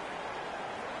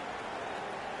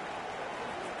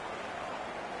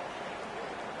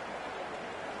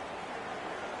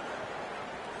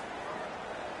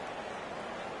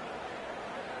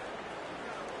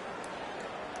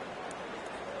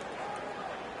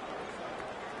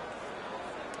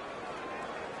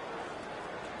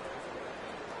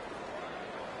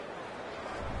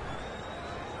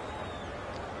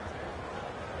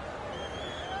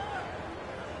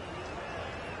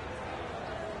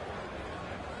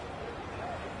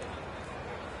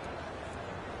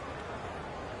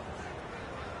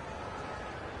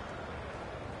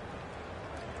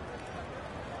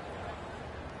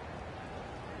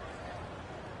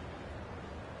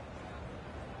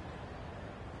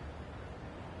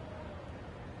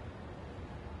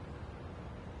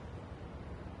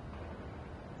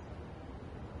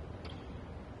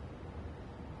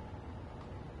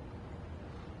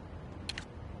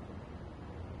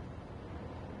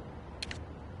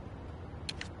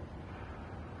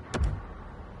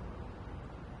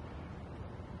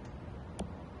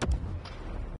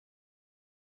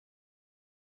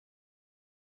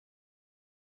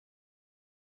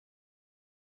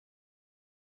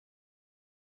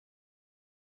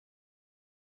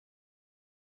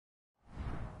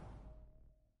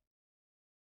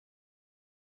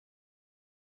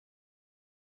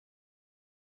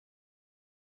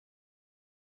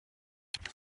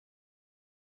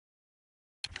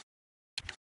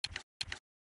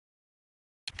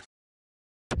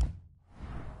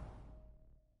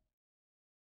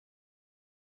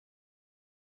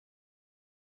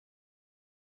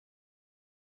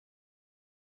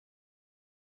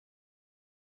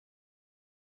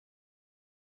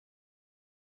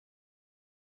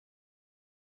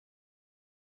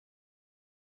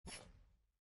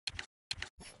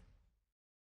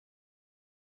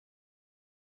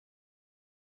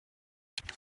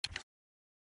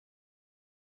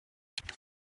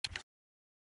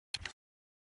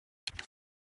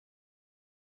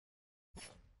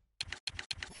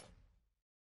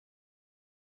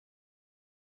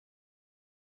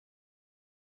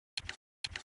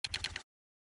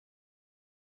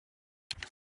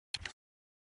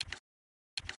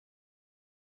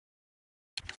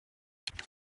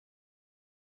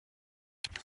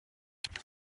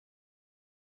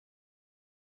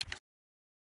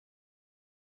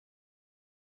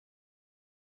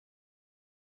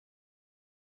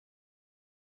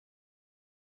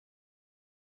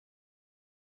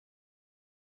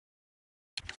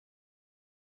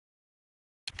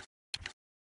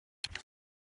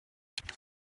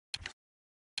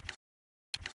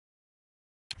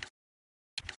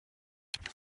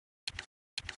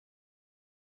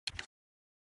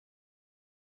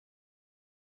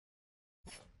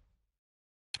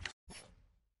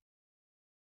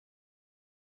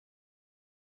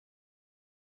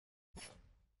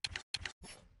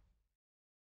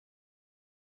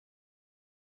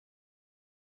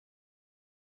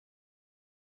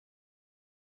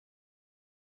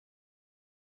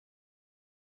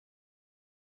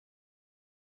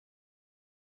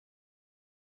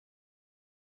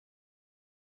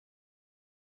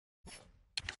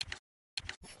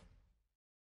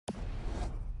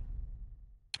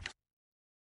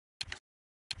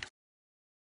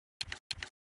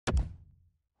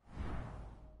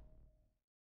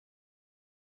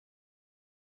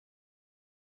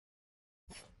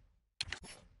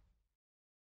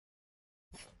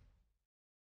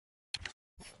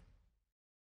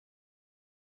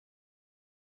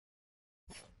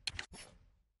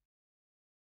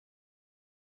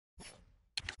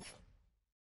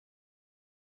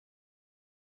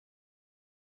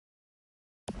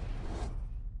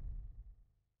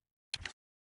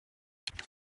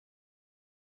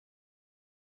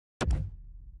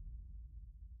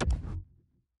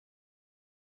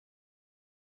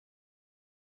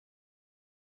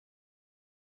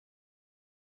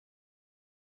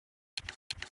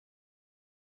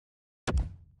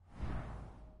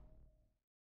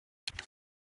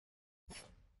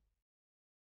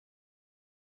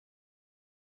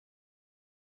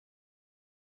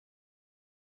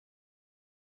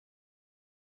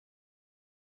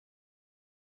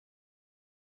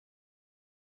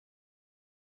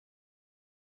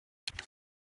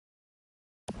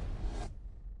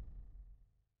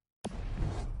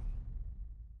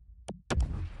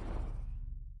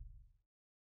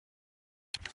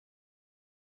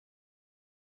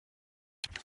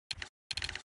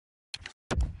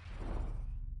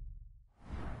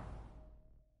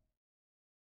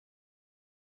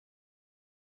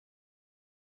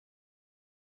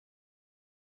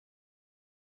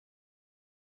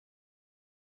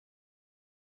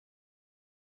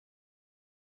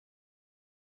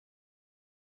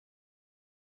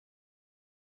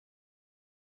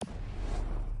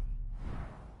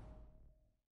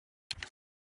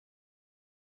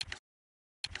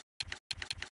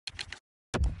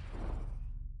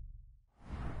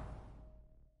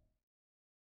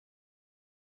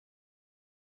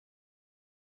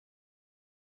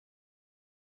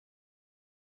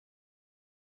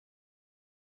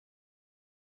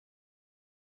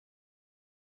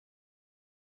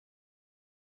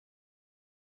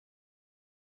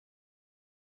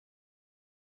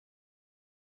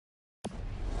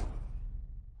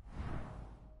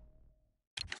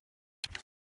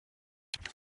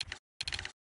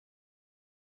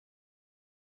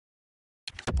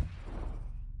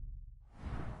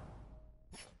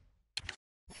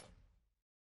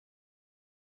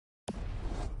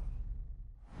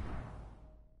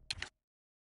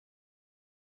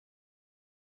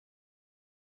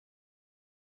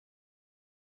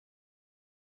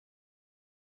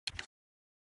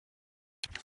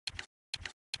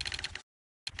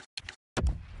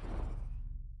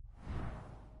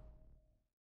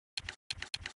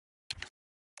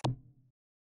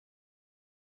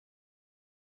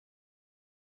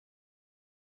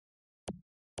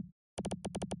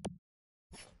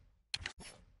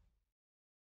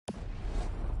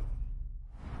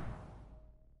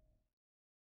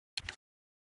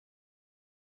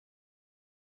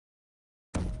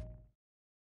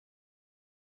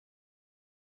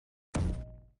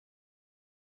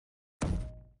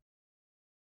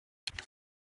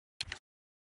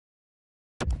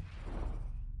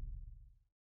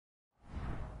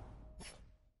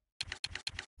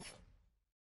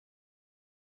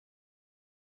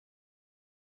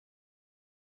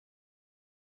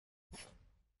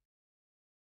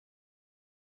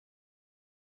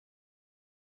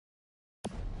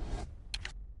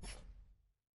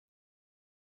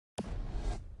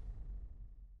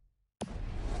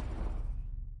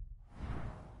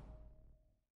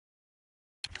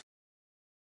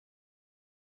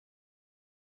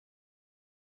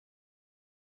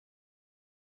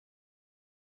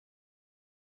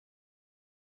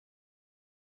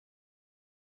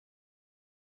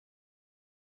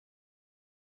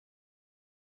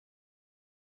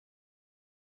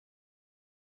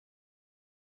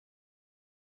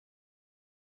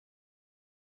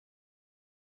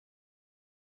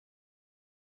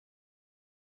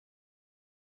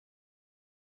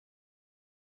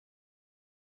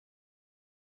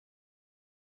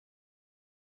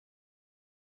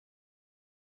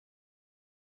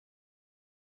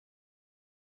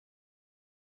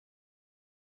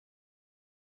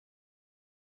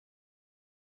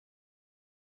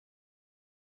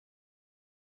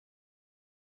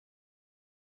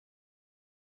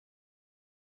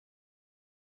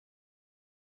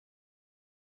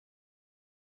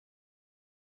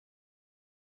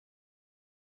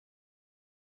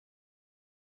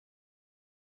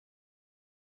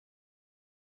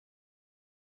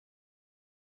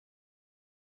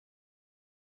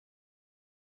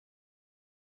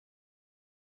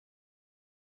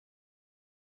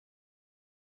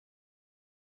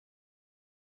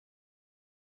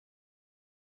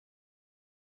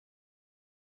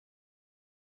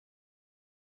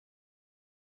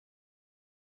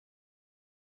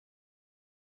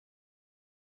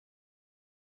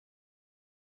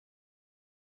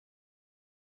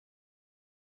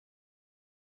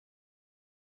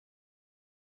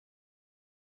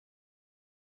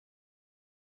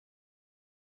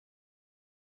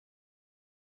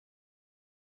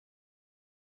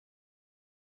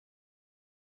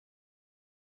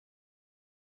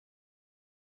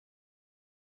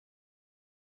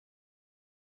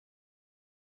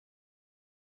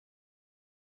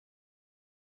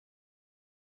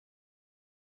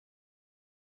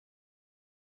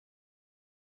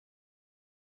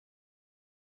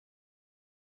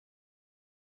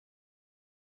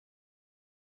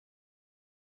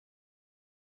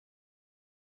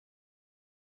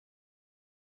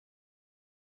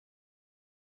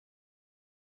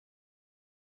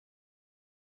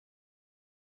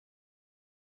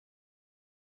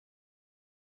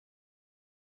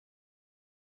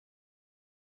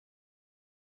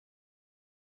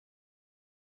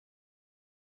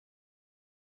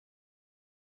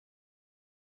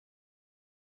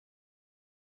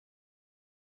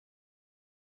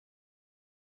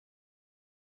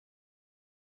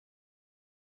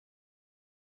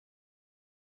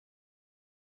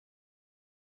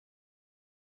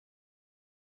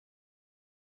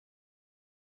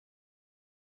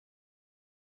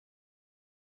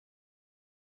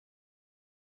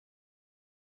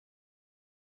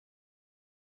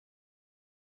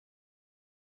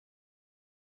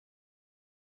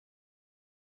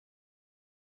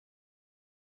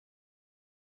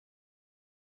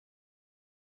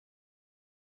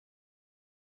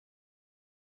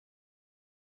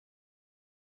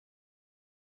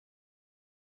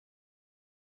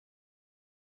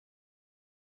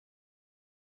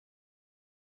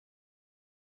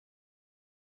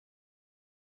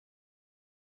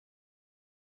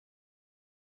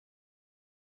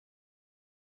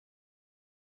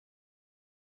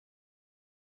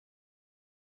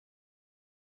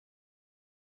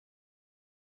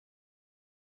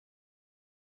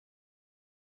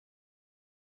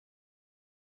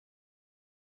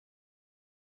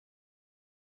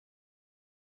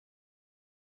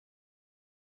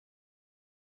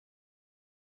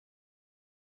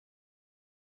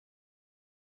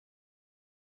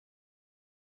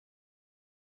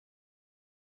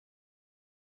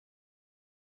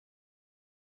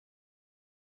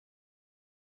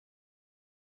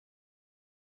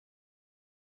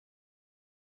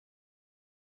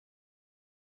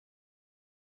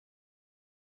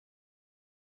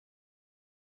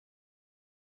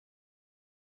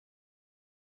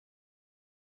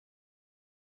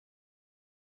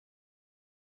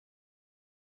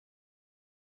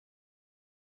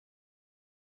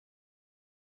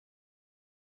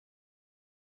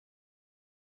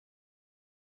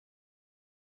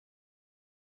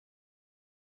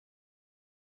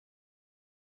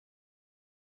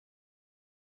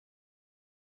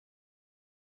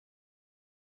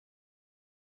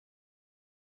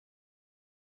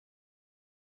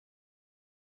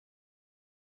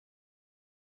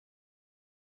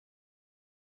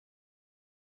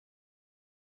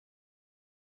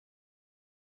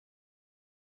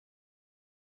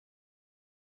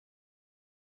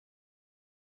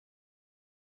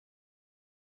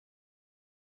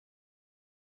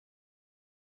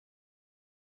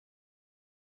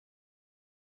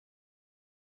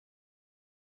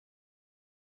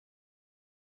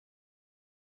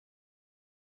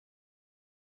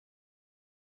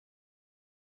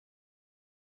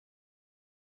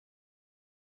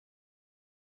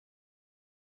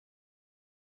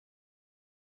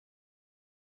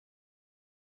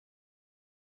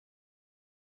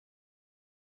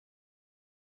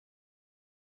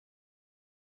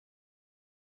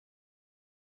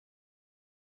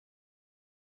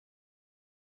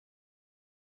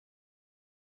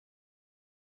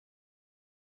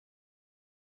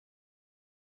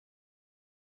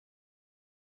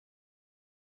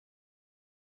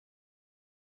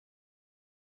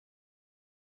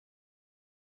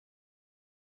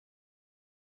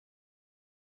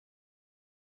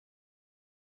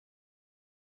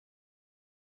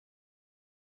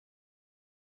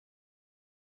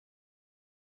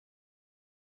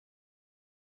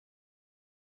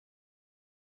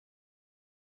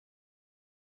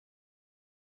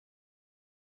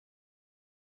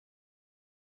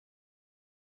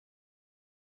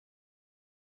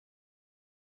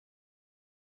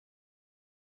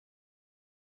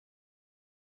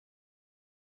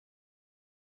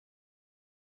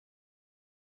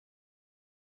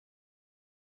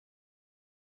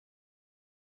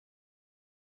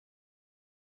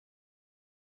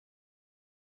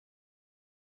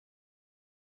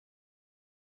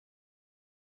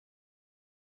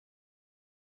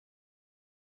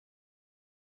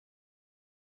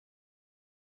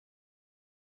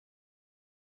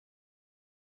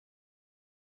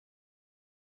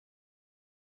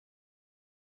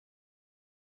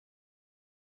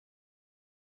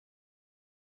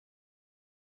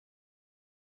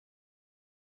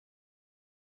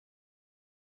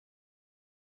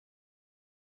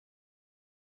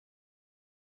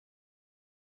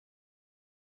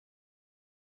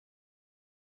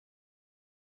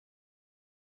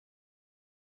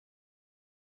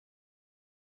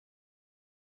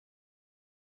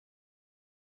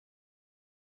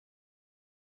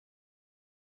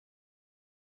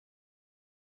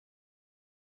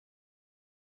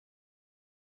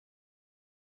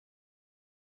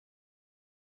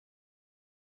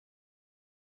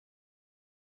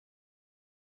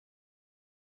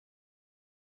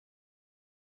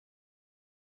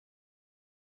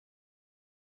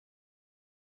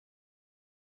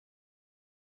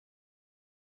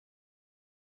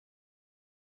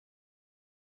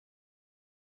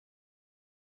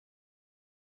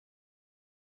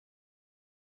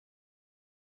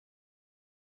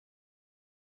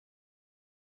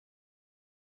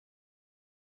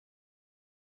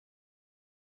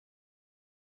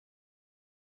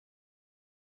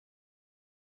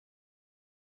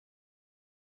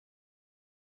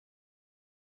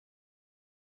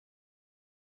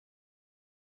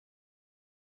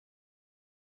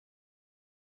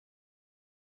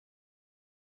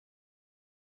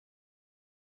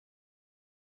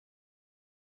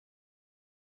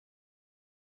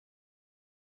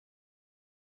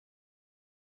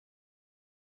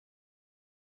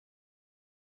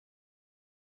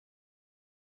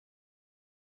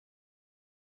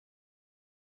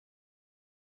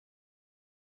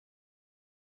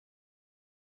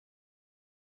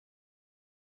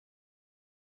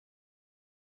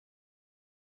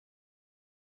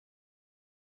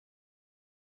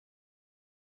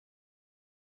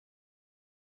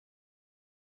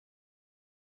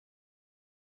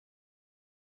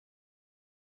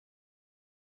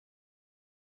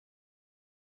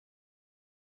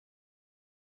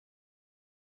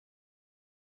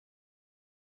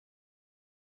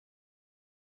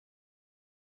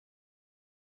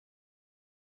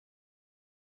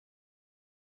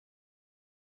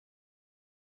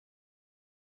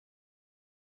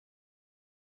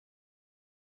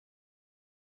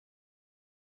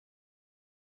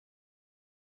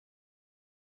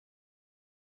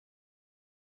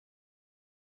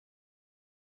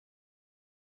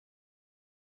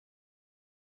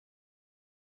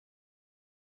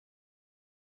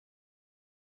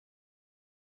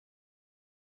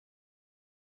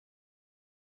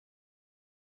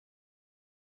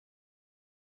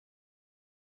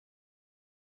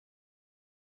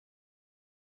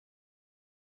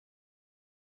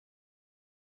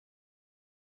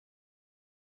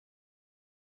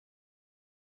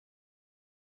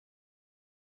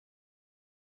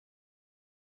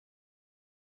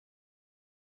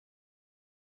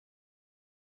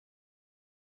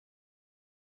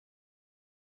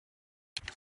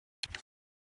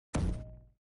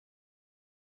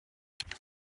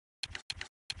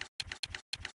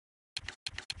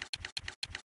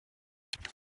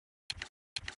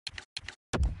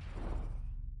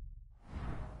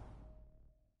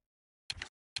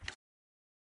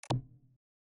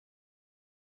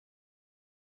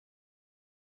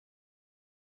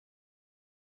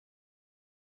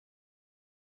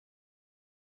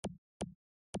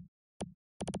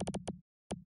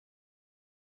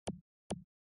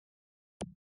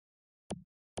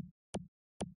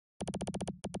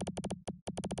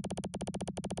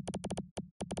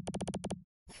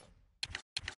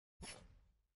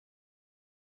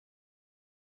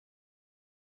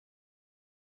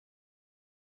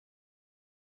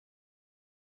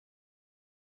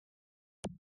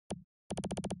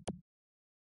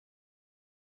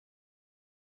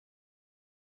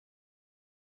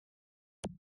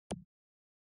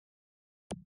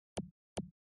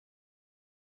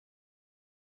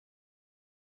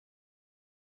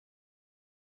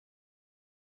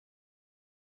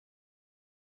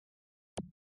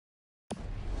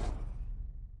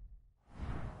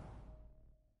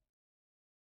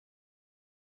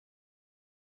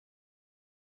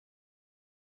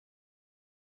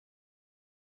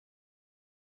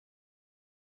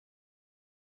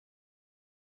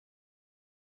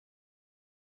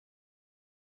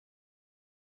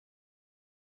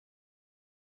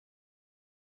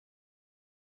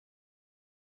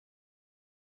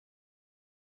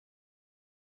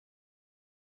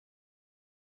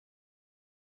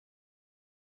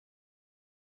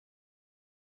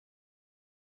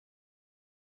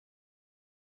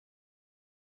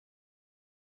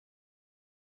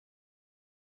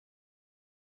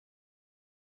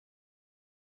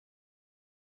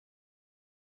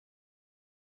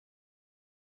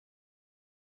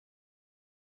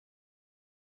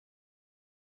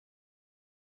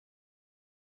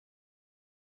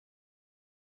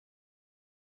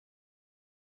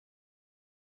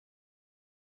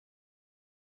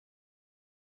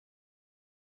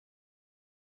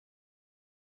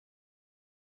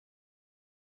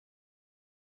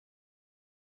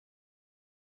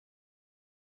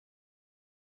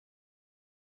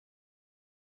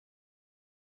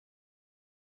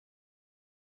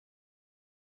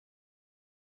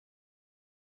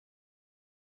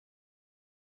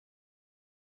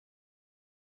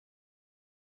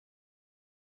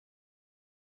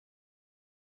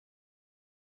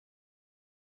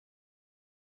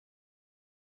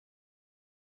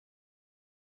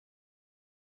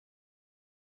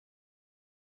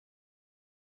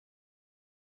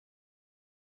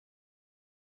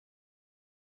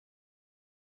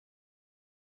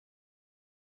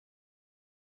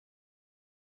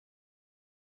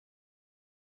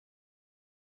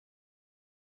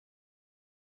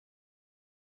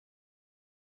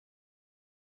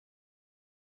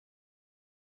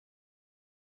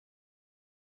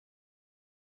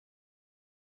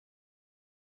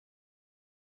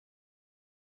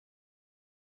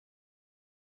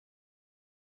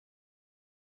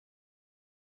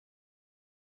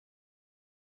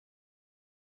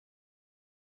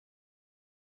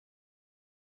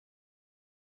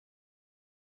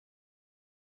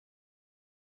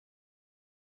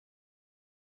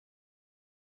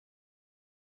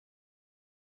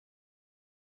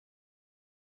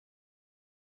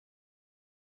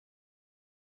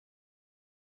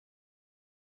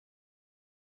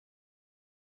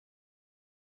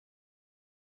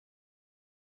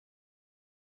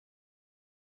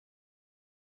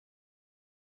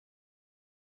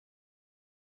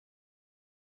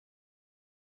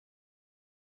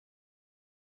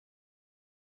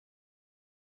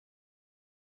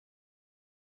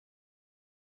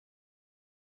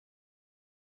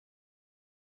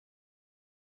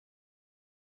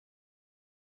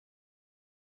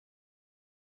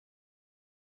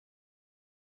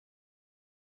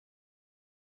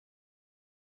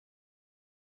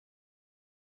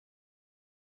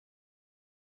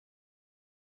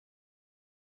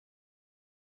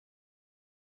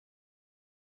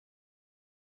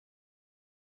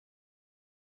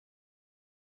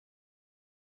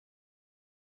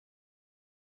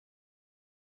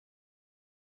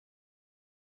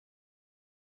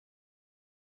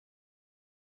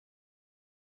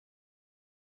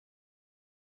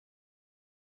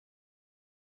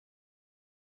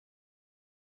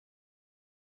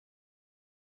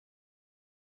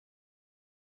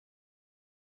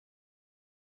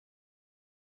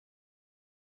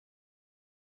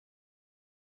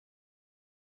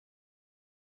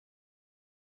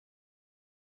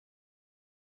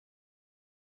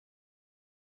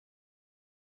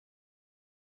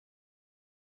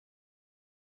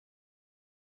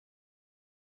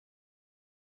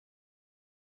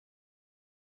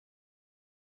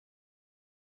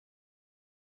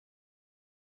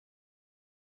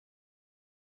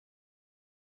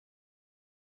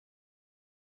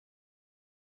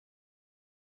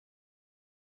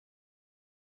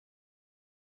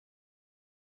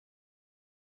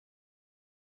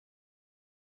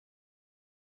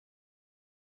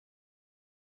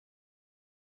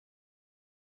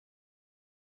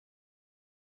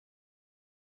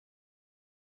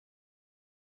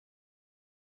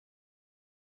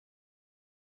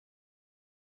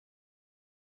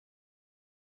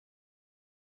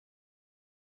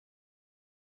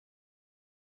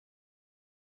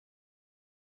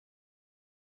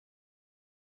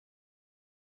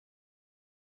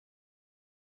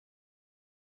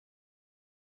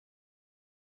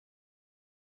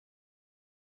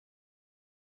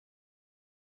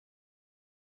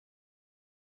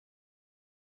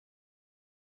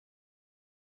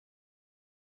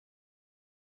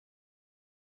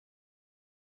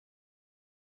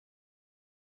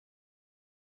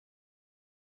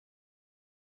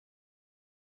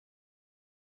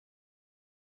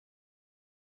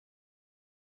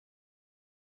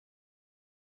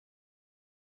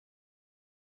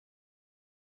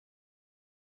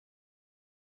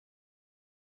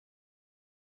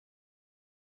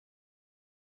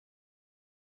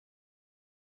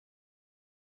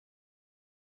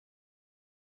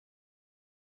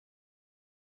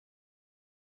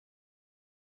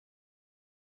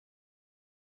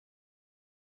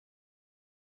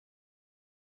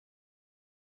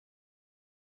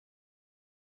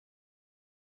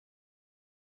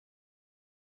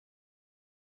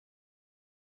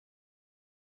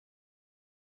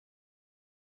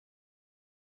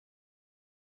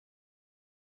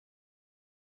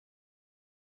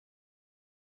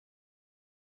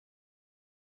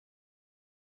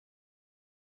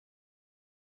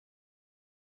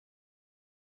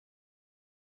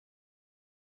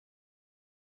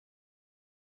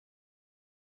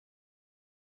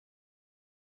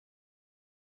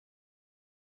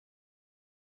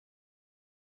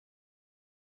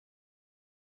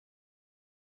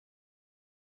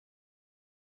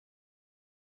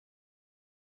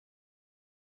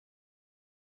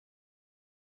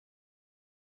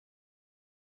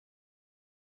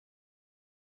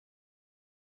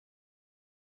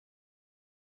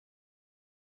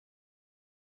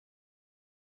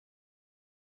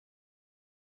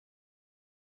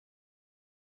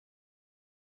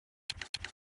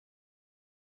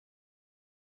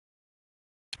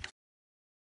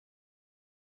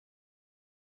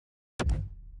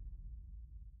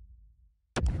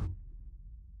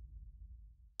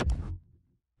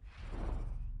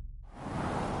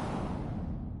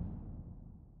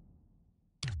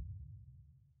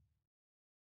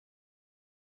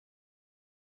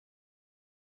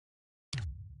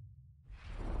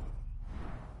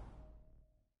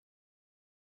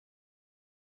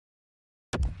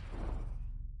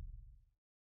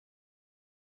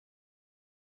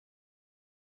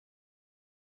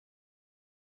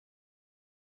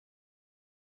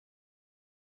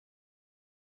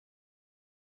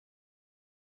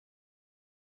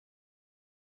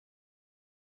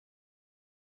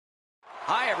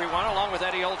 Hi, everyone. Along with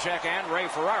Eddie Olczyk and Ray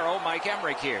Ferraro, Mike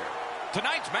Emrick here.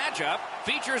 Tonight's matchup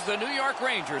features the New York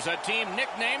Rangers, a team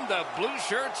nicknamed the Blue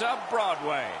Shirts of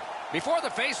Broadway. Before the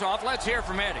face-off, let's hear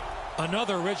from Eddie.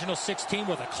 Another Original Six team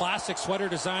with a classic sweater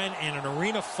design and an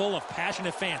arena full of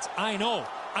passionate fans. I know.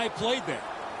 I played there.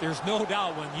 There's no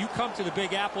doubt when you come to the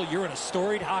Big Apple, you're in a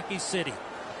storied hockey city.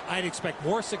 I'd expect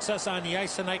more success on the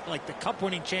ice tonight like the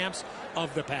cup-winning champs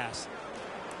of the past.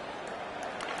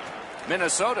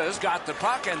 Minnesota's got the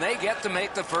puck, and they get to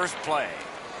make the first play.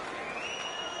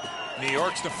 New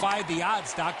York's defied the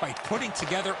odds, Doc, by putting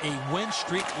together a win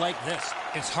streak like this.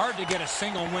 It's hard to get a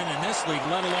single win in this league,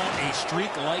 let alone a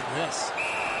streak like this.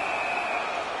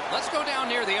 Let's go down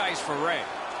near the ice for Ray.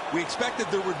 We expected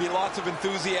there would be lots of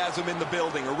enthusiasm in the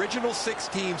building. Original Six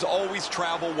teams always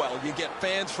travel well. You get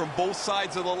fans from both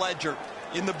sides of the ledger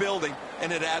in the building,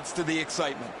 and it adds to the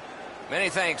excitement. Many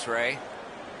thanks, Ray.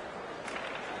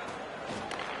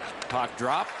 Puck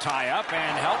drop, tie up,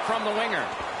 and help from the winger.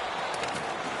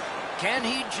 Can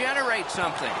he generate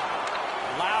something?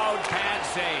 Loud pad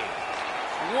save.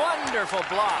 Wonderful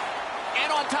block.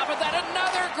 And on top of that,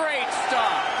 another great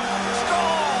stop.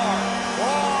 Score!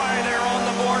 Boy, they're on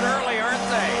the board early, aren't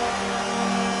they?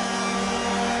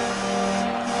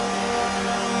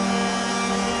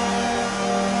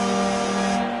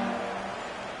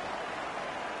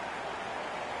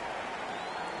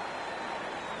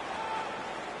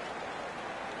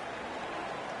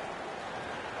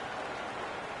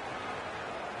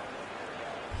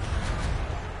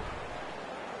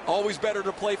 Always better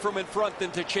to play from in front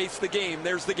than to chase the game.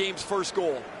 There's the game's first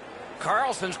goal.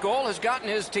 Carlson's goal has gotten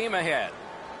his team ahead.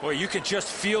 Boy, you can just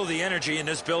feel the energy in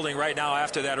this building right now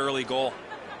after that early goal.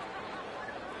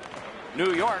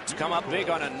 New York's come up big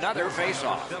on another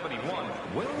faceoff.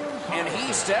 And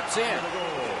he steps in.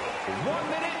 1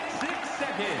 minute, 6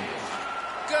 seconds.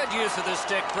 Good use of the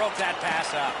stick, broke that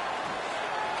pass up.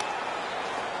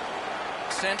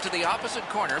 Sent to the opposite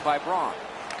corner by Braun.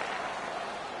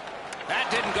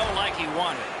 That didn't go like he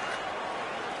wanted.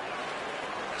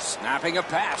 Snapping a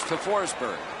pass to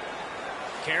Forsberg.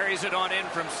 Carries it on in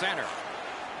from center.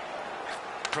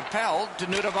 Propelled to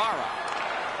Nudavara.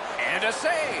 And a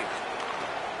save.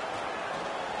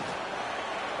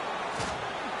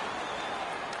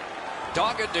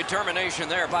 Dogged determination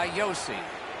there by Josi.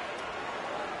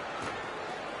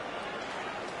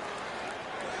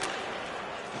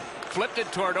 Flipped it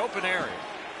toward open area.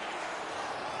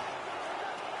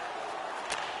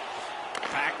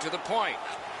 Back to the point.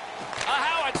 A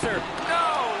howitzer.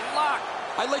 No luck.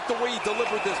 I like the way he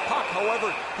delivered this puck.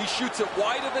 However, he shoots it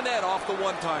wide of the net off the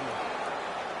one-timer.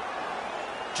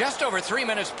 Just over 3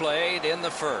 minutes played in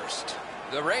the first.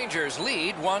 The Rangers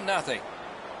lead 1-0.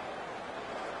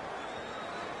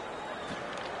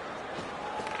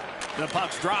 The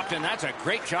puck's dropped, and that's a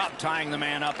great job tying the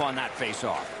man up on that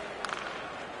faceoff.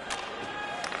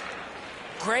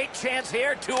 Great chance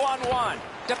here, 2-on-1.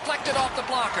 Deflected off the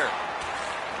blocker.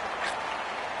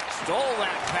 Stole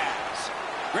that pass.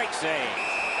 Great save.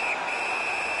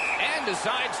 And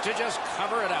decides to just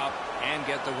cover it up and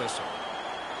get the whistle.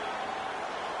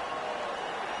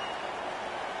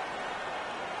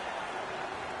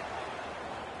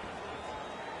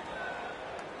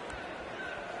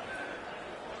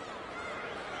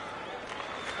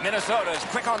 Minnesota is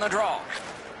quick on the draw.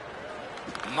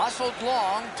 Muscled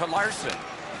long to Larson.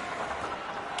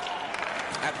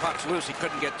 That puck's loose. He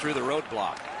couldn't get through the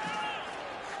roadblock.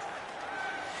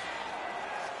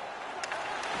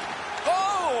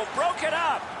 Oh, broke it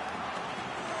up.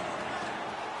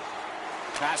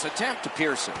 Pass attempt to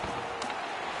Pearson.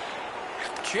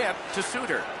 Chip to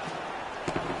Suter.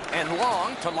 And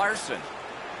long to Larson.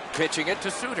 Pitching it to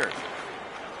Suter.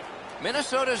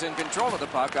 Minnesota's in control of the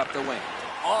puck up the wing.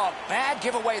 Oh, bad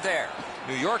giveaway there.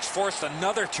 New York's forced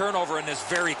another turnover in this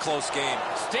very close game.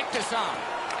 Stick to some.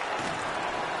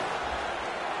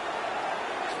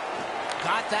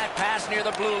 Got that pass near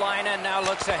the blue line and now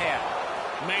looks ahead.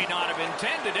 May not have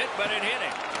intended it, but it hit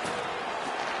him.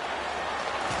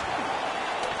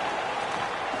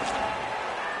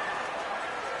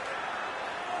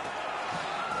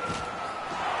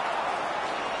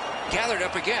 Gathered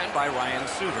up again by Ryan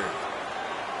Suter.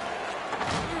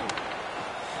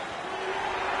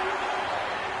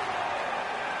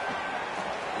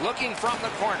 Looking from the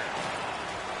corner.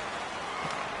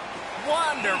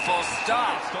 Wonderful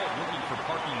stop. Start looking for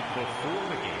parking before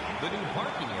the game. The new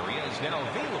parking area is now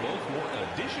available for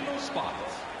additional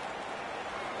spots.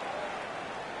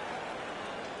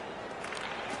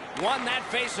 Won that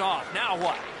face-off. Now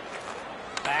what?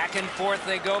 Back and forth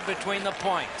they go between the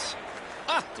points.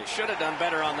 They should have done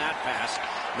better on that pass.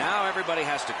 Now everybody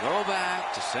has to go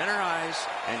back to center ice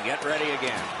and get ready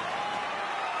again.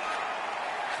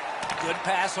 Good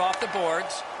pass off the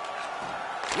boards.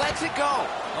 Lets it go.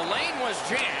 The lane was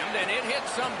jammed and it hit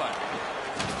somebody.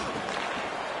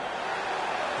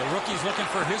 The rookie's looking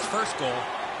for his first goal.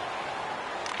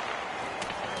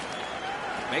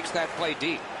 Makes that play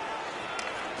deep.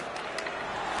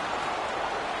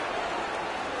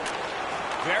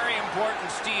 Very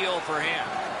important steal for him.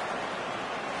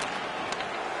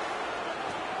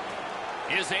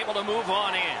 Is able to move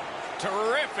on in.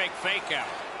 Terrific fake out.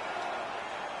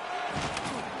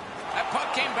 That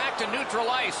puck came back to neutral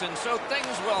ice, and so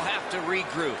things will have to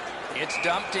regroup. It's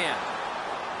dumped in.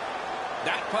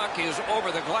 That puck is over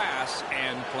the glass,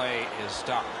 and play is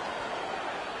stopped.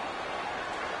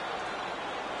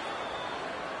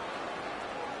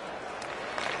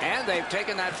 And they've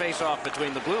taken that face-off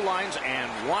between the blue lines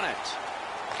and won it.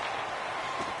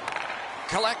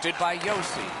 Collected by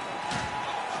Josi.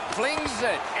 Flings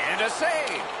it, and a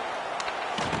save.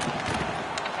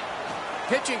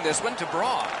 Pitching this one to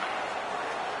Braun.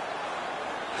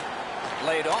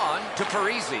 Laid on to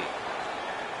Parise.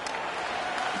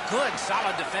 Good,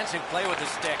 solid defensive play with the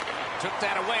stick. Took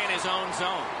that away in his own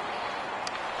zone.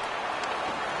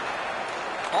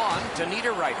 On to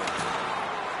Niederreiter.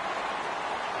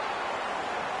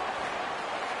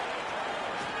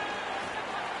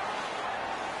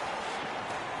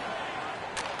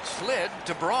 Slid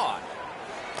to Braun.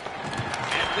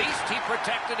 At least he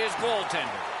protected his goaltender.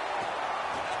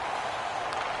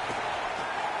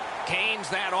 Canes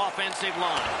that offensive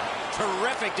line.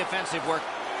 Terrific defensive work.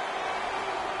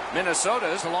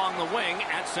 Minnesota's along the wing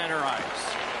at center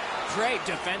ice. Great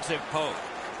defensive poke.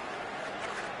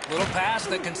 Little pass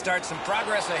that can start some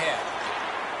progress ahead.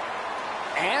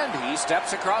 And he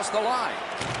steps across the line.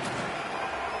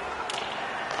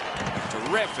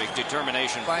 Terrific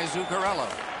determination by Zuccarello.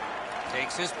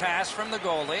 Takes his pass from the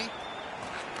goalie.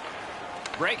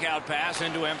 Breakout pass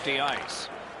into empty ice.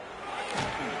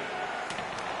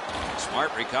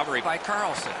 Smart recovery by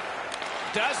Carlson.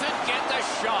 Doesn't get the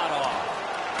shot off.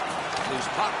 Loose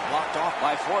puck blocked off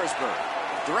by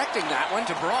Forsberg. Directing that one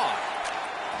to Braun.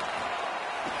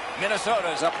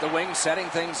 Minnesota's up the wing, setting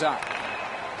things up.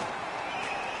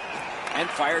 And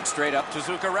fired straight up to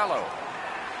Zuccarello.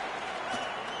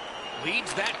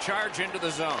 Leads that charge into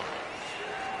the zone.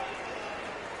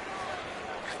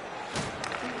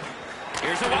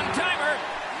 Here's a one-timer.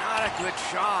 Not a good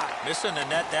shot. Missing the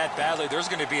net that badly. There's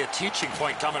going to be a teaching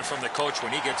point coming from the coach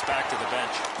when he gets back to the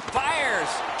bench. Fires.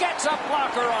 Gets a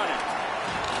blocker on it.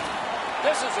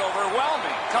 This is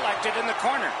overwhelming. Collected in the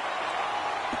corner.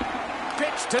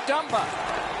 Pitch to Dumba.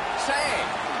 Save.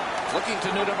 Looking to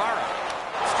Nudavara.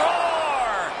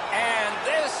 Score! And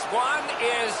this one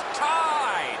is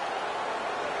tied.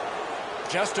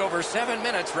 Just over 7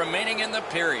 minutes remaining in the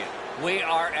period. We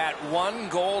are at 1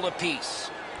 goal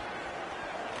apiece.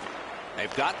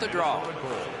 They've got the draw.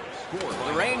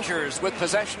 The Rangers with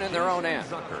possession in their own end.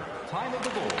 Cut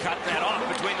that off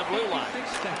between the blue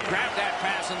lines. Grab that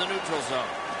pass in the neutral zone.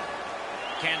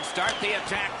 Can start the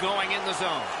attack going in the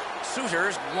zone.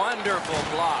 Suter's wonderful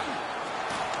block.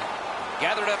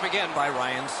 Gathered up again by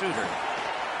Ryan Suter.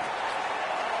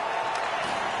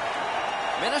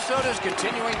 Minnesota's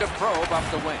continuing to probe up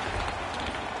the wing.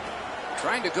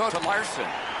 Trying to go to Larson.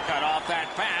 Cut off that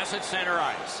pass at center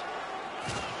ice.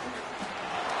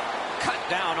 Cut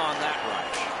down on that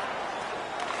rush.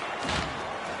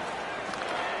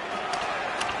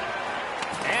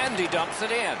 And he dumps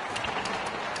it in.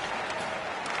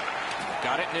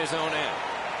 Got it in his own end.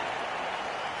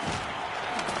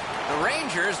 The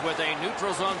Rangers with a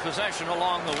neutral zone possession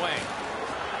along the wing.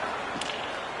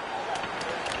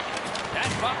 That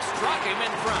puck struck him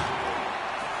in front.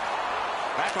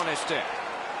 Back on his stick.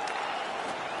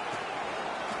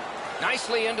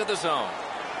 Nicely into the zone.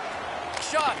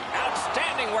 Shot.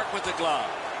 Outstanding work with the glove.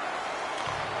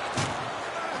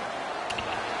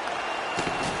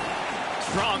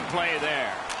 Strong play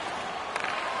there.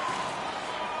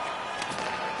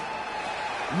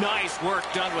 Nice work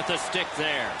done with the stick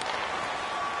there.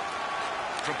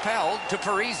 Propelled to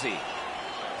Parise.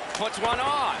 Puts one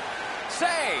on.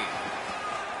 Save.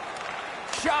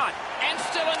 Shot. And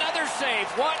still another save.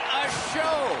 What a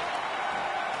show.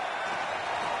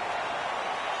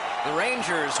 The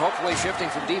Rangers hopefully shifting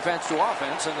from defense to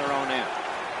offense in their own end.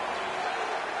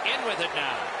 In with it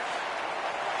now.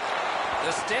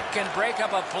 The stick can break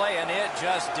up a play, and it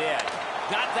just did.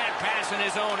 Got that pass in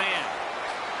his own end.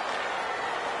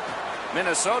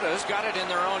 Minnesota's got it in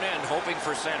their own end, hoping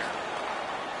for center.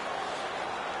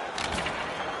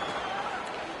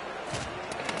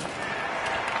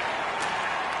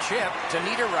 Chip to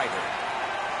Niederreiter.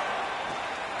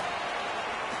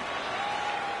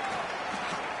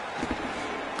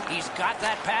 He's got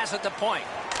that pass at the point.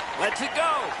 Lets it go.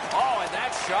 Oh, and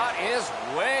that shot is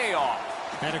way off.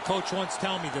 Had a coach once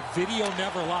tell me the video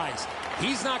never lies.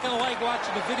 He's not going to like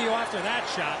watching the video after that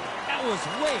shot. That was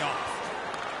way off.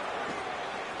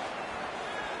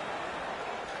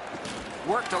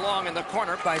 Worked along in the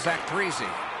corner by Zach Parise.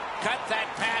 Cut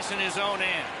that pass in his own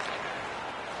end.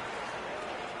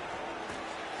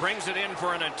 Brings it in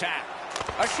for an attack.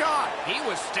 A shot. He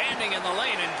was standing in the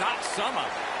lane and got some of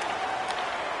it.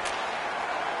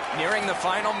 Nearing the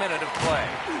final minute of play.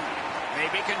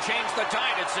 Maybe can change the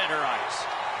tide at center ice.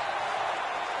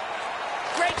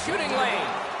 Great shooting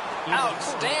lane.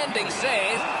 Outstanding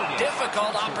save.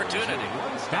 Difficult opportunity.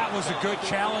 That was a good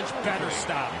challenge. Better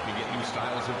stop. You can get new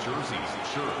styles of jerseys,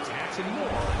 shirts, hats, and more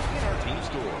in our team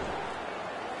store.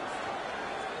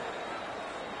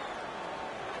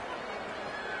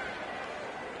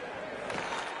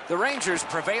 The Rangers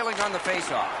prevailing on the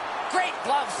faceoff. Great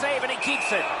glove save, and he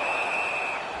keeps it.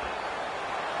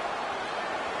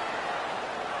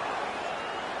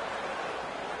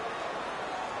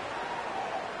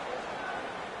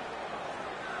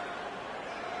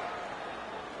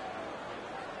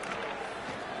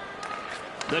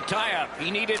 The tie-up.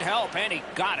 He needed help, and he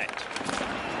got it.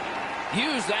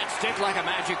 Use that stick like a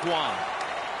magic wand.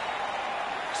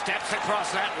 Steps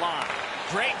across that line.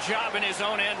 Great job in his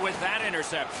own end with that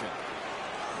interception.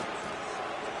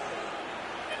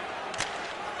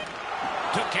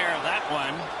 Took care of that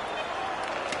one.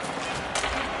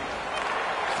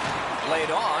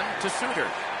 Laid on to Suter.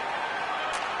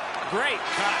 Great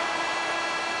cut.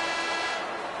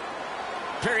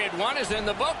 Period one is in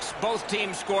the books. Both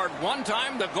teams scored one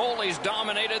time. The goalies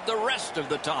dominated the rest of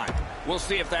the time. We'll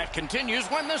see if that continues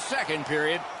when the second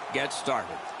period gets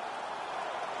started.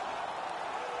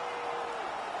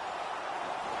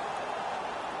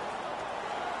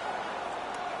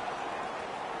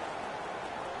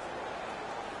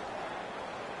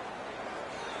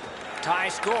 Tie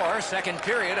score, second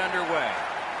period underway.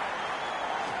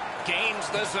 Gains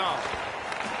the zone.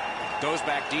 Goes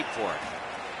back deep for it.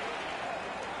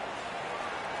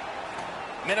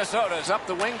 Minnesota's up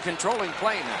the wing, controlling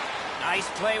play now. Nice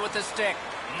play with the stick.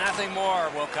 Nothing more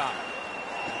will come.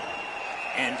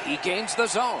 And he gains the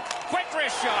zone. Quick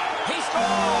wrist shot. He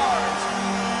scores!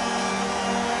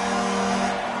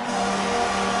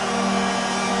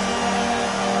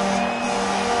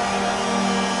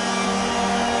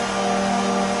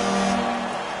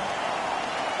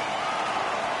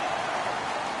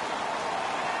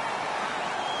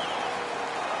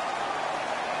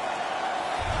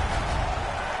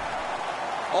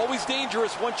 Always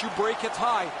dangerous once you break a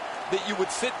tie that you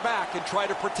would sit back and try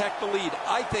to protect the lead.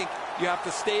 I think you have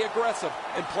to stay aggressive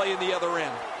and play in the other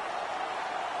end.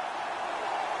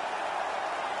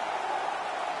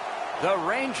 The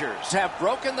Rangers have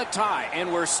broken the tie,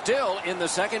 and we're still in the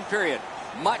second period.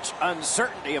 Much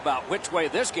uncertainty about which way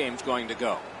this game's going to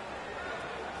go.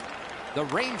 The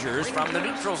Rangers from the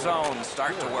neutral zone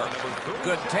start to work.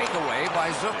 Good takeaway by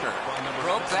Zucker.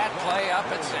 Broke that play up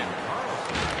at center.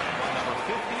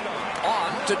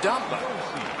 On to Dumba.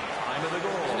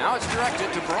 And now it's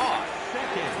directed to Braun.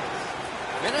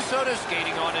 Minnesota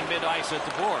skating on in mid-ice at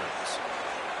the boards.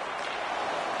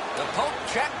 The poke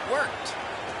check worked.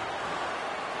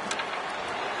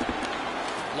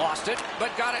 Lost it,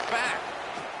 but got it back.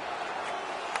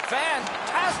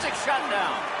 Fantastic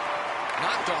shutdown.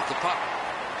 Knocked off the puck.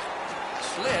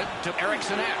 Slid to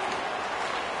Eriksson Ek.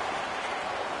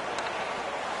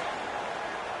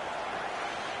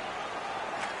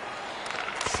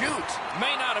 Shoots.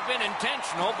 May not have been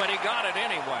intentional, but he got it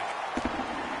anyway.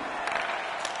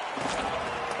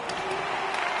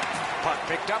 Puck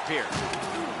picked up here.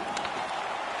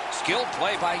 Skilled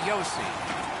play by Josi.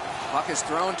 Puck is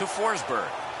thrown to Forsberg.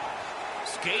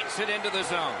 Skates it into the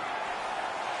zone.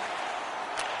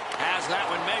 Has that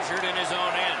one measured in his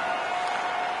own end.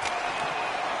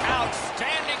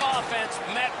 Outstanding offense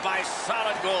met by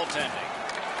solid goaltending.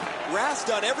 Rask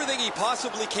done everything he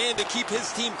possibly can to keep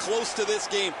his team close to this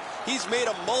game. He's made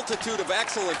a multitude of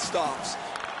excellent stops.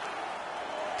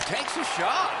 Takes a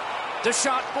shot. The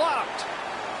shot blocked.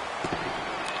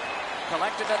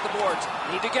 Collected at the boards.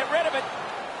 Need to get rid of it.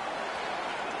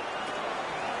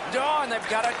 Oh, and they've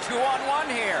got a 2-on-1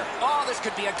 here. Oh, this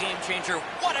could be a game changer.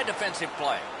 What a defensive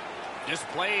play.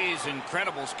 Displays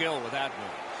incredible skill with that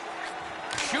one.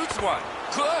 Shoots one.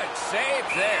 Good save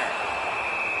there.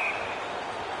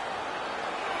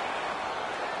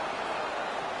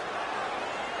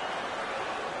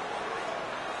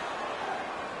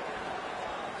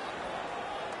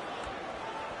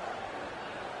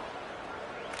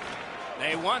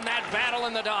 They won that battle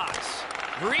in the docks.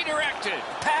 Redirected.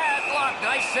 Padlock.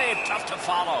 Nice save. Tough to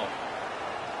follow.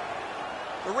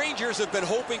 The Rangers have been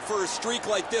hoping for a streak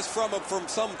like this from them from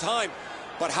some time,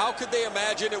 but how could they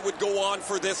imagine it would go on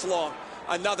for this long?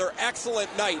 Another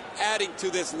excellent night adding to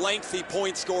this lengthy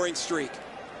point-scoring streak.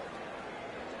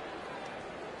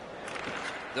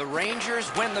 The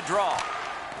Rangers win the draw.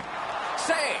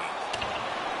 Save.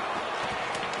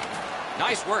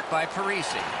 Nice work by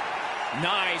Parise.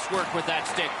 Nice work with that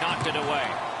stick. Knocked it away.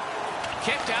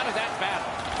 Kicked out of that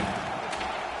battle.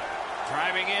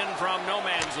 Driving in from no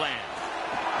man's land.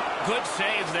 Good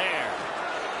save there.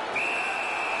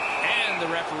 And the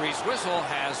referee's whistle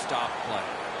has stopped play.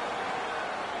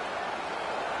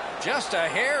 Just a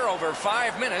hair over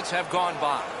 5 minutes have gone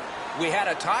by. We had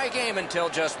a tie game until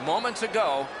just moments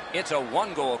ago. It's a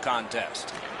one-goal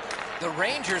contest. The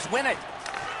Rangers win it.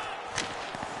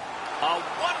 A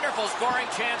wonderful scoring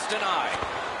chance denied.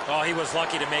 Oh, he was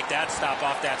lucky to make that stop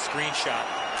off that screenshot.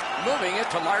 Moving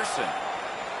it to Larson.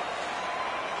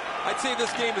 I'd say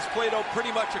this game is played out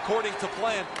pretty much according to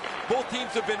plan. Both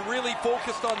teams have been really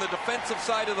focused on the defensive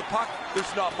side of the puck.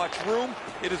 There's not much room.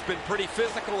 It has been pretty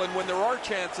physical, and when there are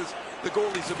chances, the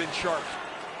goalies have been sharp.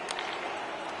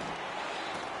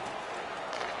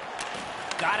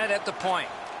 Got it at the point.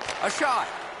 A shot.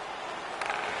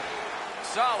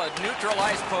 Solid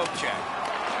neutralized poke check.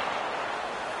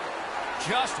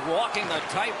 Just walking the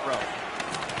tightrope.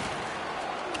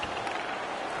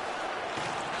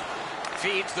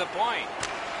 Feeds the point.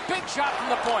 Big shot from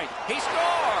the point. He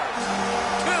scores!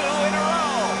 2 in a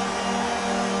row!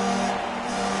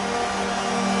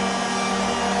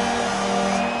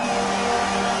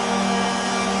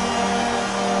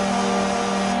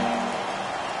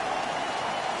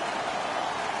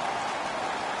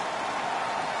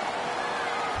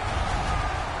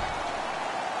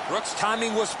 Brooks'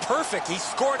 timing was perfect. He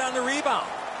scored on the rebound.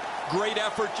 Great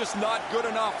effort, just not good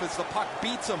enough as the puck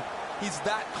beats him. He's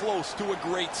that close to a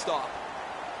great stop.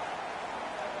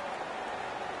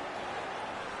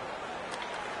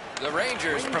 The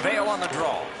Rangers prevail on the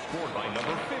draw. Scored by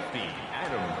number 50,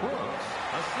 Adam Brooks.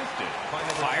 Assisted by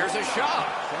number Fires a shot.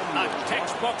 A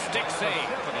textbook stick save.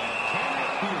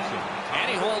 And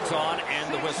he holds on,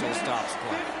 and the whistle stops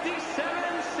play.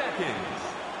 57 seconds.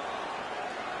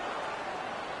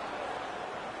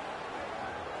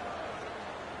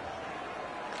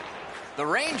 The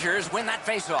Rangers win that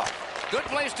faceoff. Good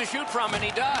place to shoot from, and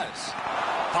he does.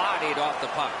 Bodied off the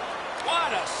puck.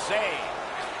 What a save.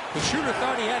 The shooter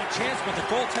thought he had a chance, but the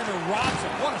goaltender robs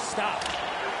him. What a stop.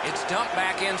 It's dumped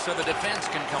back in so the defense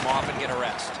can come off and get a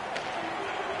rest.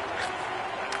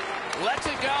 Lets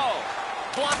it go.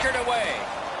 Blockered away.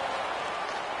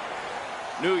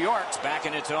 New York's back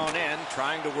in its own end,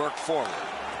 trying to work forward.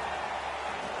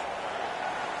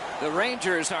 The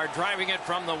Rangers are driving it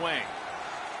from the wing.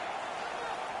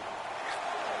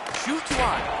 Shoots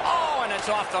one. Oh, and it's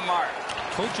off the mark.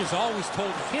 Coach is always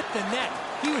told to hit the net.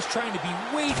 He was trying to be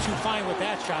way too fine with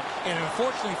that shot, and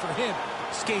unfortunately for him,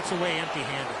 skates away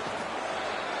empty-handed.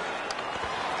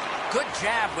 Good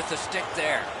jab with the stick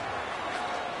there.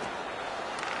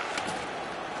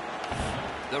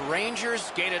 The Rangers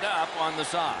skated up on the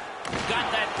side.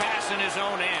 Got that pass in his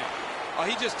own end.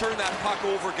 He just turned that puck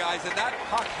over, guys, and that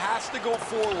puck has to go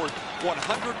forward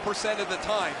 100% of the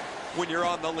time when you're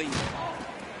on the lead.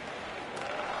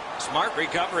 Smart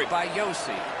recovery by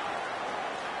Josi.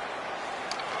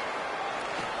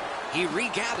 He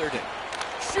regathered it.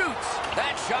 Shoots.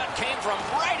 That shot came from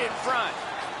right in front.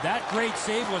 That great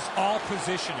save was all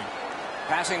positioning.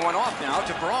 Passing one off now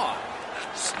to Braun.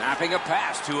 Snapping a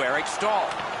pass to Eric Stahl.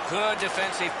 Good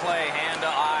defensive play, hand to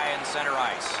eye and center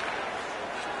ice.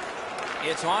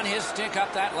 It's on his stick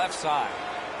up that left side.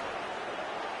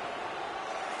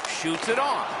 Shoots it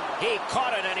on. He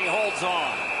caught it and he holds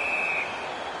on.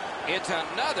 It's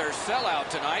another sellout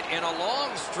tonight in a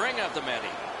long string of them, Eddie.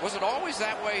 Was it always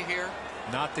that way here?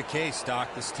 Not the case,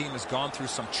 Doc. This team has gone through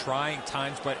some trying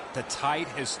times, but the tide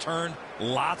has turned.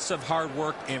 Lots of hard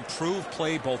work, improved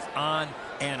play both on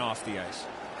and off the ice.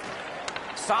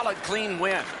 Solid, clean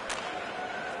win.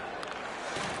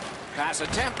 Pass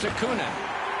attempt to Kunin.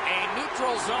 A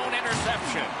neutral zone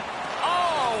interception.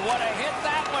 Oh, what a hit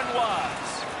that one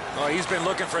was. Oh, he's been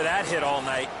looking for that hit all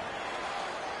night.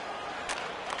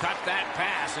 Cut that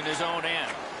pass in his own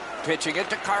end. Pitching it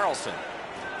to Carlson.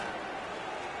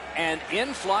 And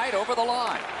in flight over the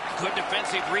line. Good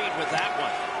defensive read with that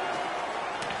one.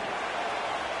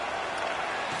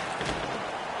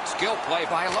 Skill play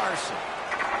by Larson.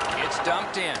 It's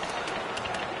dumped in.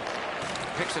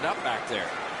 Picks it up back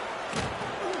there.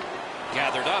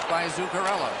 Gathered up by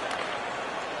Zuccarello.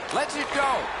 Lets it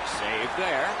go. Saved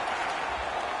there.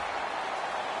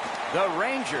 The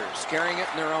Rangers carrying it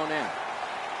in their own end.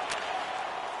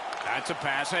 That's a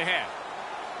pass ahead.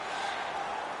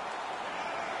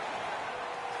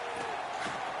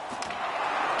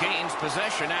 Gains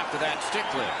possession after that stick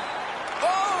lift.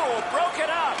 Oh, broke it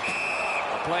up.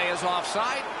 The play is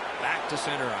offside. Back to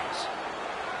center ice.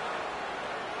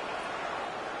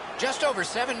 Just over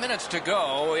 7 minutes to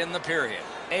go in the period.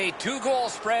 A 2-goal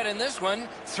spread in this one,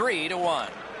 3-1.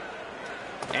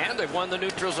 And they've won the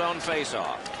neutral zone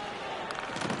faceoff.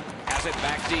 Has it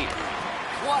back deep.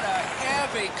 What a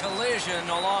heavy collision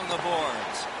along the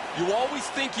boards. You always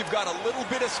think you've got a little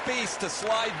bit of space to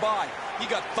slide by. He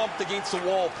got thumped against the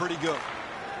wall pretty good.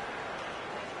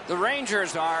 The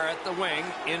Rangers are at the wing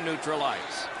in neutral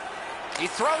ice. He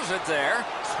throws it there.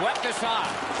 Swept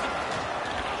aside.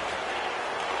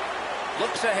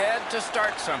 Looks ahead to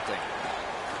start something.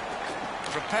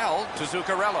 Propelled to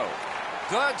Zuccarello.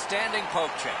 Good standing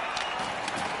poke check.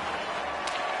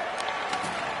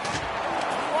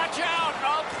 Watch out!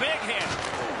 A big hit.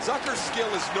 Zucker's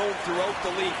skill is known throughout the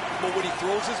league, but when he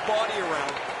throws his body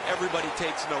around, everybody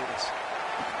takes notice.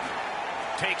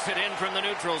 Takes it in from the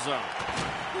neutral zone.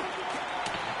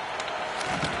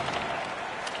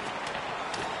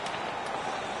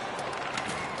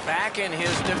 Back in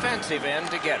his defensive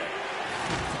end to get it.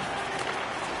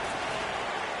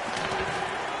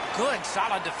 Good,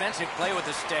 solid defensive play with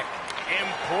the stick.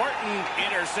 Important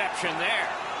interception there.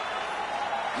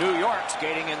 New York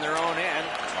skating in their own end,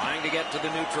 trying to get to the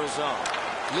neutral zone.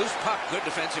 Loose puck, good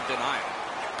defensive denial.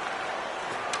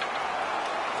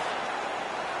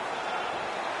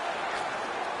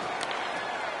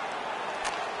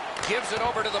 Gives it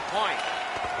over to the point.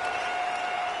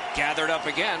 Gathered up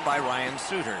again by Ryan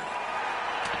Suter.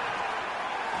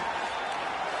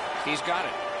 He's got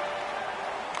it.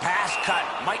 Pass cut.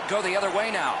 Might go the other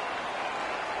way now.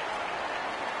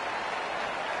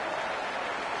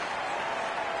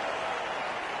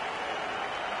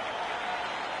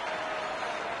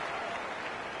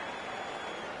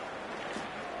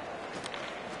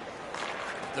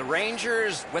 The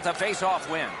Rangers with a face-off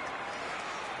win.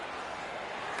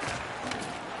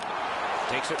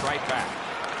 Takes it right back.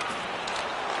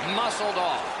 Muscled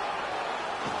off.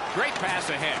 Great pass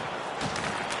ahead.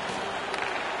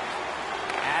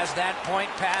 Has that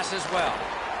point pass as well.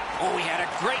 Oh, he had a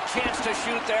great chance to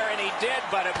shoot there, and he did,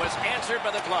 but it was answered by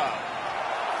the glove.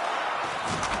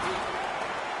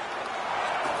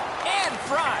 And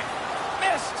Fry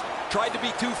missed. Tried to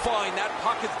be too fine. That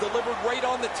puck is delivered right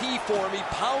on the tee for him. He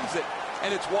pounds it,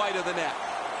 and it's wide of the net.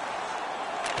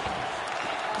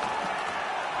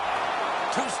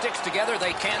 Two sticks together,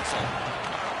 they cancel.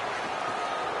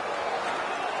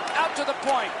 Out to the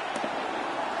point.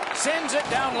 Sends it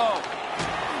down low.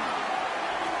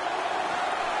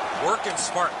 Working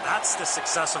smart. That's the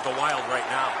success of the Wild right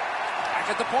now. Back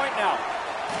at the point now.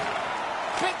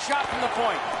 Big shot from the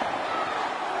point.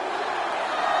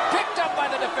 Picked up by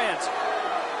the defense.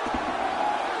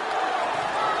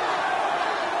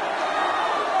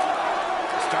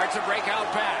 Starts a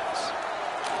breakout pass.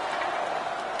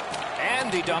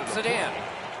 And he dumps it in.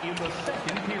 In the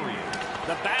second period.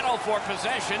 The battle for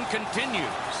possession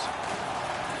continues.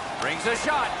 Brings a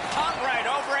shot. Hung right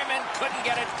over him and couldn't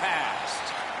get it past.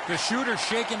 The shooter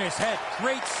shaking his head.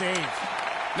 Great save.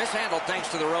 Mishandled thanks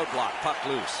to the roadblock. Puck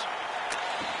loose.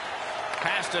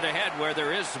 Passed it ahead where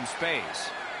there is some space.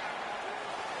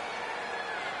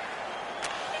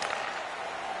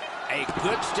 A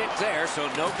good stick there, so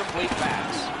no complete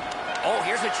pass. Oh,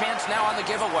 here's a chance now on the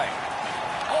giveaway.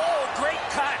 Oh, great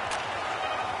cut.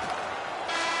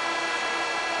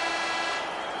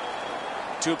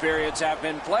 Two periods have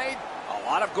been played. A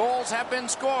lot of goals have been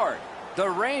scored. The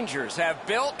Rangers have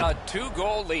built a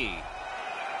 2-goal lead.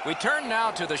 We turn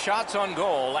now to the shots on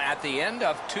goal at the end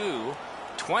of 2.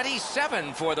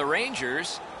 27 for the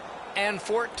Rangers and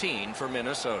 14 for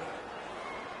Minnesota.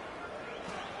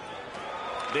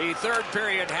 The third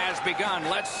period has begun.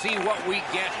 Let's see what we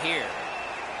get here.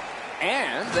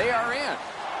 And they are in.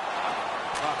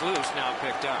 Puck loose, now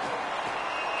picked up.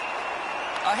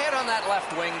 Ahead on that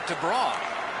left wing to Braun.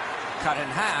 Cut in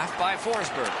half by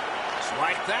Forsberg.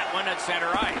 Swipe that one at center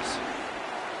ice.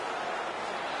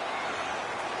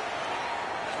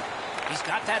 He's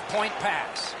got that point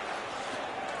pass.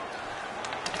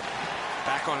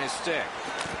 Back on his stick.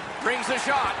 Brings the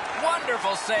shot.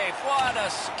 Wonderful save. What a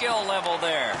skill level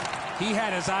there. He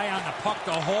had his eye on the puck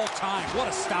the whole time. What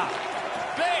a stop.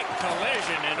 Big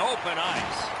collision in open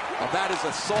ice. Well, that is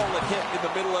a solid hit in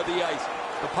the middle of the ice.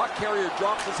 The puck carrier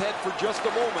drops his head for just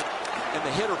a moment, and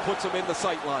the hitter puts him in the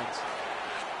sight lines.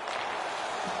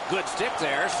 Good stick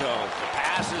there, so the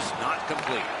pass is not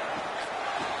complete.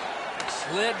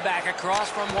 Slid back across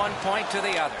from one point to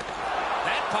the other.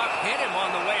 That puck hit him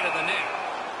on the way to the net.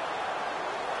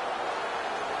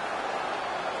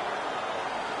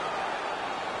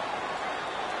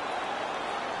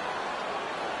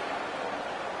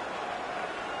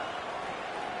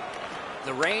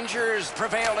 The Rangers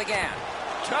prevailed again.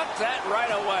 Took that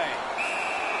right away.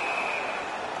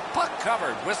 Puck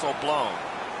covered, whistle blown.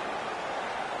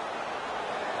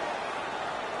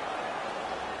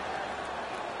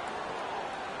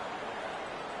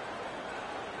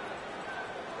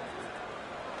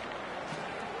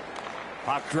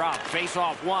 Puck drop, face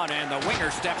off one, and the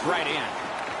winger stepped right in.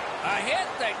 A hit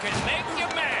that can make you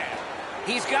mad.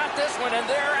 He's got this one, and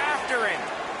they're after him.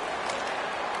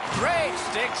 Great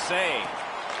stick save.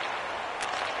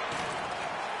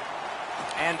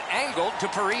 And angled to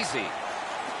Parise.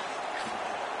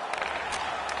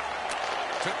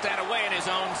 Took that away in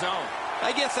his own zone.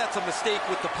 I guess that's a mistake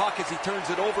with the puck as he turns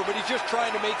it over, but he's just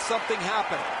trying to make something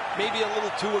happen. Maybe a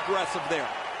little too aggressive there.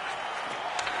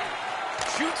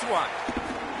 Shoots one.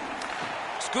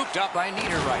 Scooped up by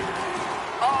Niederreiter.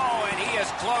 Oh, and he is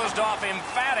closed off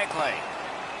emphatically.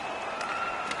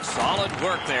 Solid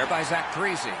work there by Zach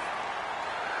Parise.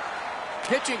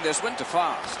 Pitching this one to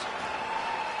Faust.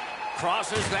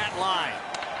 Crosses that line.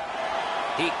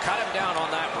 He cut him down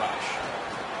on that rush.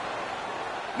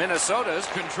 Minnesota's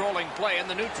controlling play in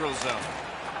the neutral zone.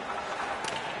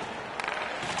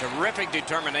 Terrific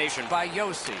determination by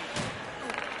Josi.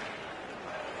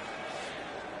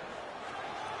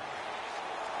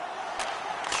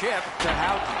 Chip to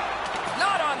Houghton.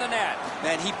 Not on the net.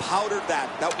 Man, he powdered that.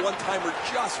 That one-timer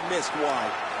just missed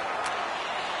wide.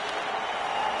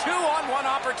 2-on-1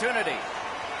 opportunity.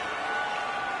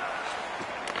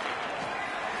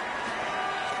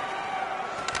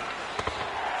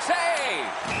 Save!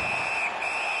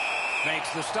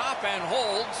 Makes the stop and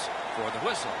holds for the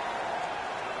whistle.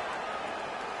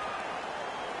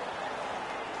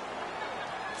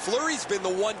 Fleury's been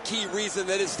the one key reason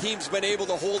that his team's been able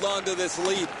to hold on to this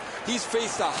lead. He's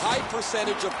faced a high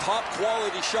percentage of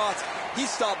top-quality shots. He's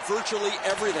stopped virtually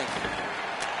everything.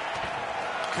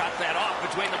 Cut that off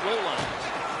between the blue lines.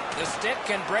 The stick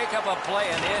can break up a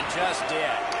play, and it just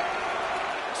did.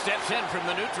 Steps in from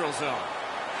the neutral zone.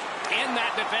 In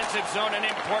that defensive zone, an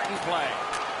important play.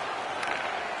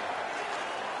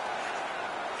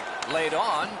 Laid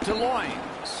on to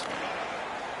Loins.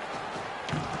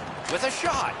 With a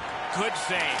shot. Good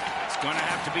save. It's going to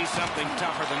have to be something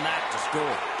tougher than that to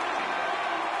score.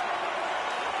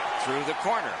 Through the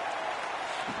corner.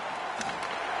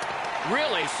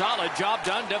 Really solid job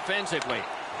done defensively.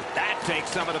 That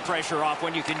takes some of the pressure off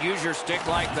when you can use your stick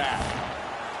like that.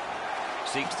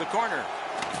 Seeks the corner.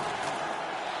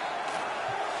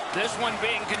 This one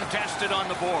being contested on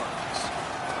the boards.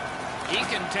 He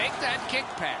can take that kick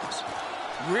pass.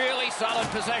 Really solid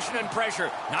possession and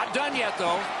pressure. Not done yet,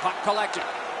 though. Puck collected.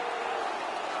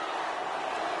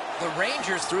 The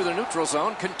Rangers through the neutral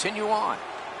zone continue on.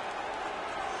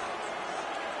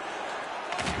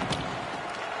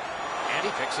 And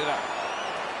he picks it up.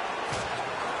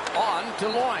 On to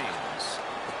Loins.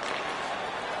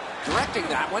 Directing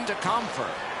that one to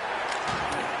Comfort.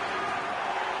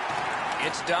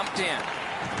 It's dumped in.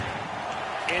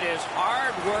 It is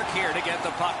hard work here to get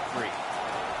the puck free.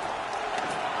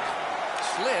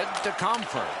 Slid to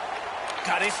Comfort.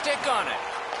 Got his stick on it.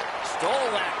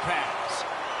 Stole that pass.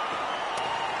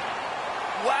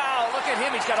 Wow, look at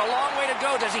him. He's got a long way to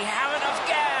go. Does he have enough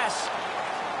gas?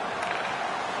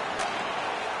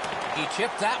 He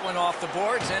chipped that one off the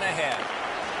boards and ahead.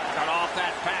 Cut off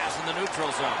that pass in the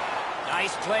neutral zone.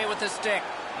 Nice play with the stick.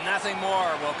 Nothing more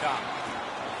will come.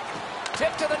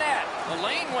 Tip to the net. The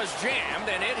lane was jammed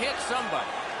and it hit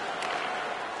somebody.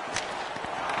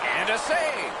 And a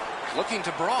save. Looking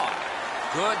to Braun.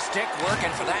 Good stick work,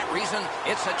 and for that reason,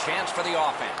 it's a chance for the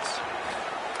offense.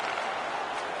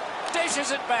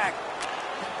 Dishes it back.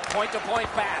 Point-to-point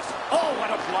pass. Oh,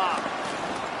 what a block.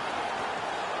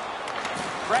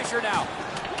 Pressure now.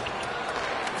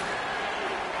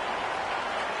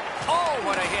 Oh,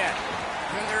 what a hit.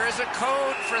 And there is a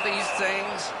code for these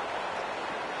things.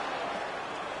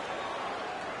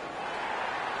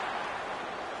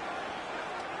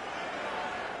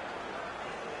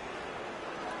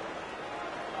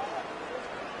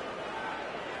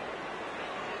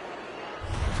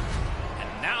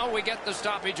 We get the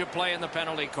stoppage of play in the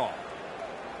penalty call.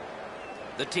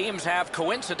 The teams have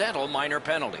coincidental minor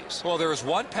penalties. Well, there was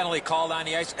one penalty called on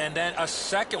the ice, and then a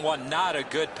second one, not a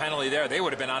good penalty there. They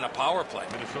would have been on a power play.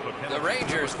 The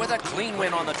Rangers with a clean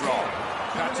win on the draw.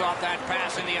 Cuts off that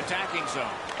pass in the attacking zone.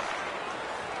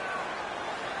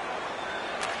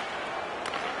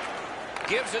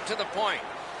 gives it to the point.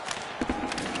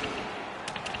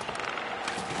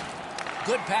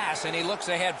 Good pass, and he looks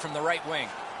ahead from the right wing.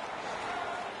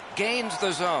 Gains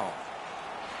the zone.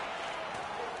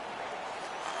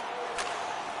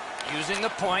 Using the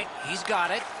point, he's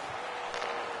got it.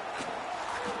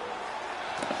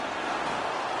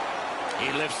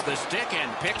 He lifts the stick and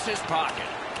picks his pocket.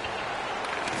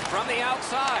 From the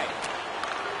outside.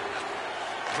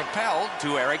 Propelled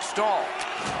to Eric Staal.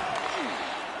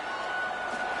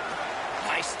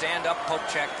 Nice stand-up poke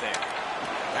check there.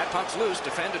 That puck's loose,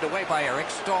 defended away by Eric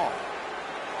Staal.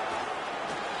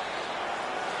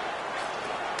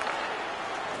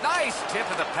 Nice tip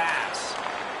of the pass.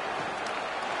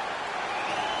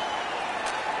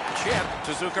 Chip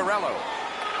to Zuccarello.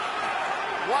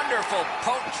 Wonderful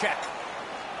poke check.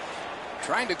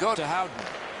 Trying to go to Howden.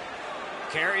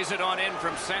 Carries it on in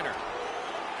from center.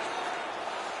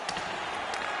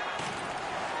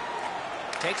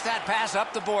 Takes that pass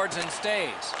up the boards and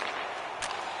stays.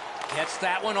 Gets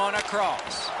that one on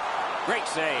across. Great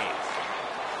save.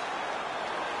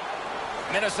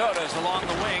 Minnesota's along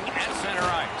the wing at center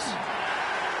ice.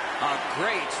 A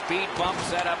great speed bump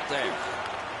set up there.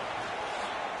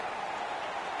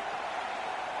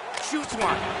 Shoots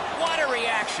one. What a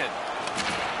reaction.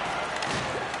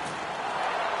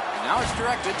 Now it's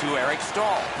directed to Eric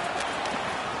Staal.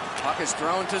 Puck is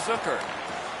thrown to Zucker.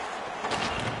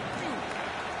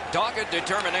 Dogged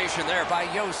determination there by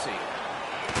Josi.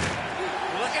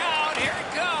 Look out, here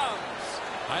it comes.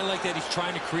 I like that he's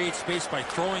trying to create space by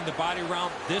throwing the body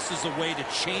around. This is a way to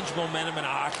change momentum in a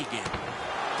hockey game.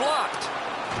 Blocked.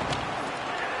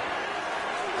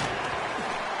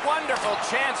 Wonderful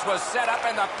chance was set up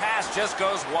and the pass just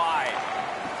goes wide.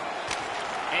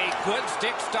 A good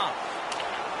stick stump.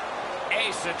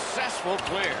 A successful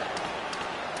clear.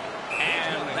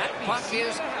 And that puck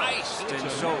is iced,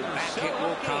 and so back it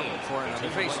will come for another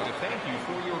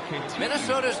faceoff.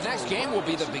 Minnesota's next game will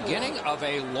be the beginning of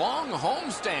a long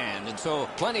homestand, and so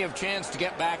plenty of chance to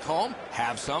get back home,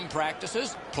 have some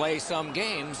practices, play some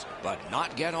games, but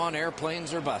not get on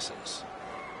airplanes or buses.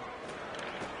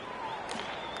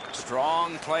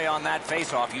 Strong play on that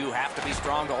faceoff. You have to be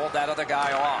strong to hold that other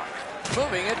guy off.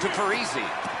 Moving it to Parise.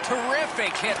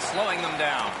 Terrific hit slowing them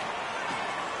down.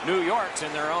 New York's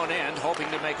in their own end, hoping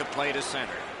to make a play to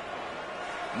center.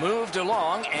 Moved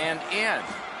along and in.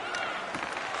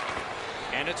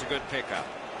 And it's a good pickup.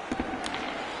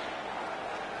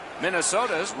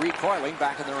 Minnesota's recoiling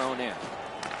back in their own end.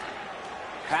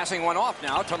 Passing one off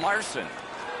now to Larson.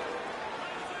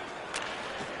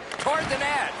 Toward the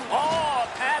net. Oh,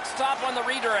 pad stop on the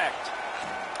redirect.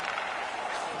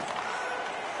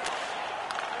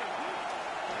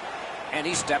 And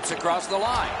he steps across the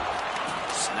line.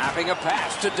 Snapping a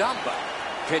pass to Dumba.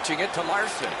 Pitching it to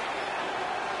Larson.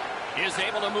 Is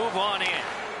able to move on in.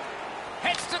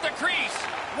 Heads to the crease.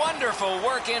 Wonderful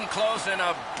work in close and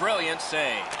a brilliant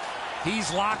save.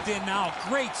 He's locked in now.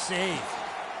 Great save.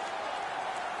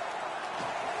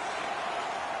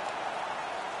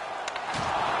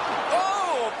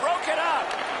 Oh, broke it up.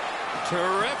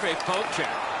 Terrific poke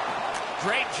check.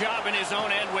 Great job in his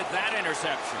own end with that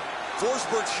interception.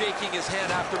 Forsberg shaking his head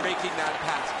after making that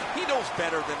pass. He knows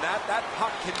better than that. That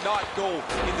puck cannot go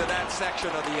into that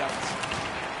section of the ice.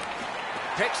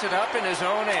 Picks it up in his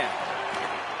own end.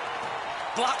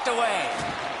 Blocked away.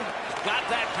 Got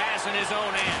that pass in his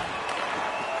own end.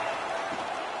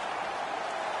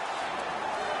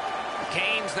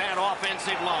 Gains that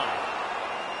offensive line.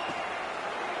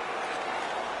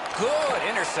 Good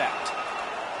intercept.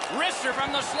 Wrister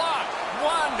from the slot.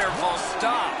 Wonderful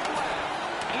stop.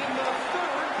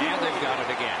 And they've got it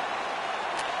again.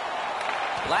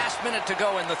 Last minute to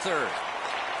go in the third.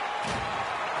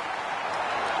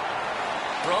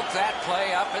 Broke that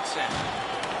play up at center.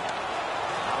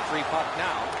 A free puck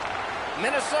now.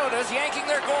 Minnesota's yanking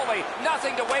their goalie.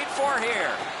 Nothing to wait for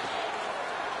here.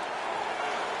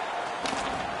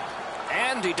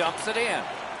 And he dumps it in.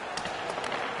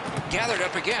 Gathered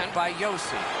up again by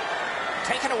Josi.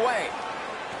 Taken away.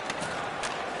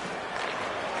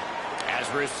 Has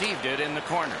received it in the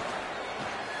corner.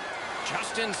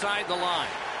 Just inside the line.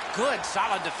 Good,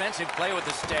 solid defensive play with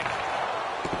the stick.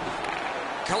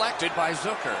 Collected by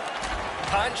Zucker.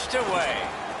 Punched away.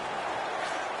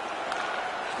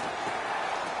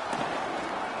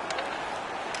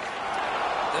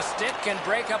 The stick can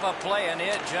break up a play, and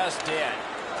it just did.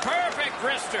 Perfect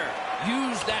wrister.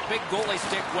 Used that big goalie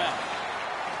stick well.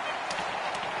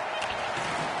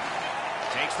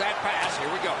 Takes that pass. Here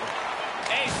we go.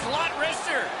 A slot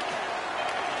wrister.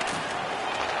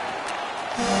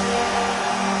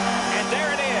 And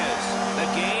there it is. The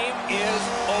game is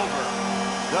over.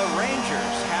 The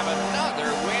Rangers have another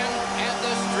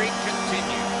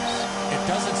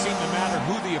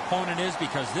opponent is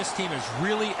because this team is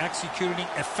really executing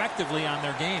effectively on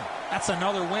their game. That's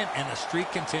another win, and the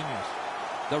streak continues.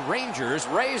 The Rangers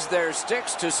raise their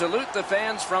sticks to salute the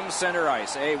fans from center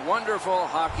ice. A wonderful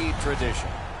hockey tradition.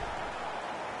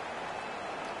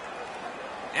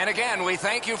 And again, we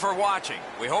thank you for watching.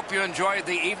 We hope you enjoyed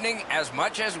the evening as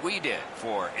much as we did.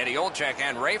 For Eddie Olczyk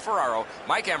and Ray Ferraro,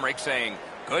 Mike Emmerich saying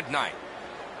good night.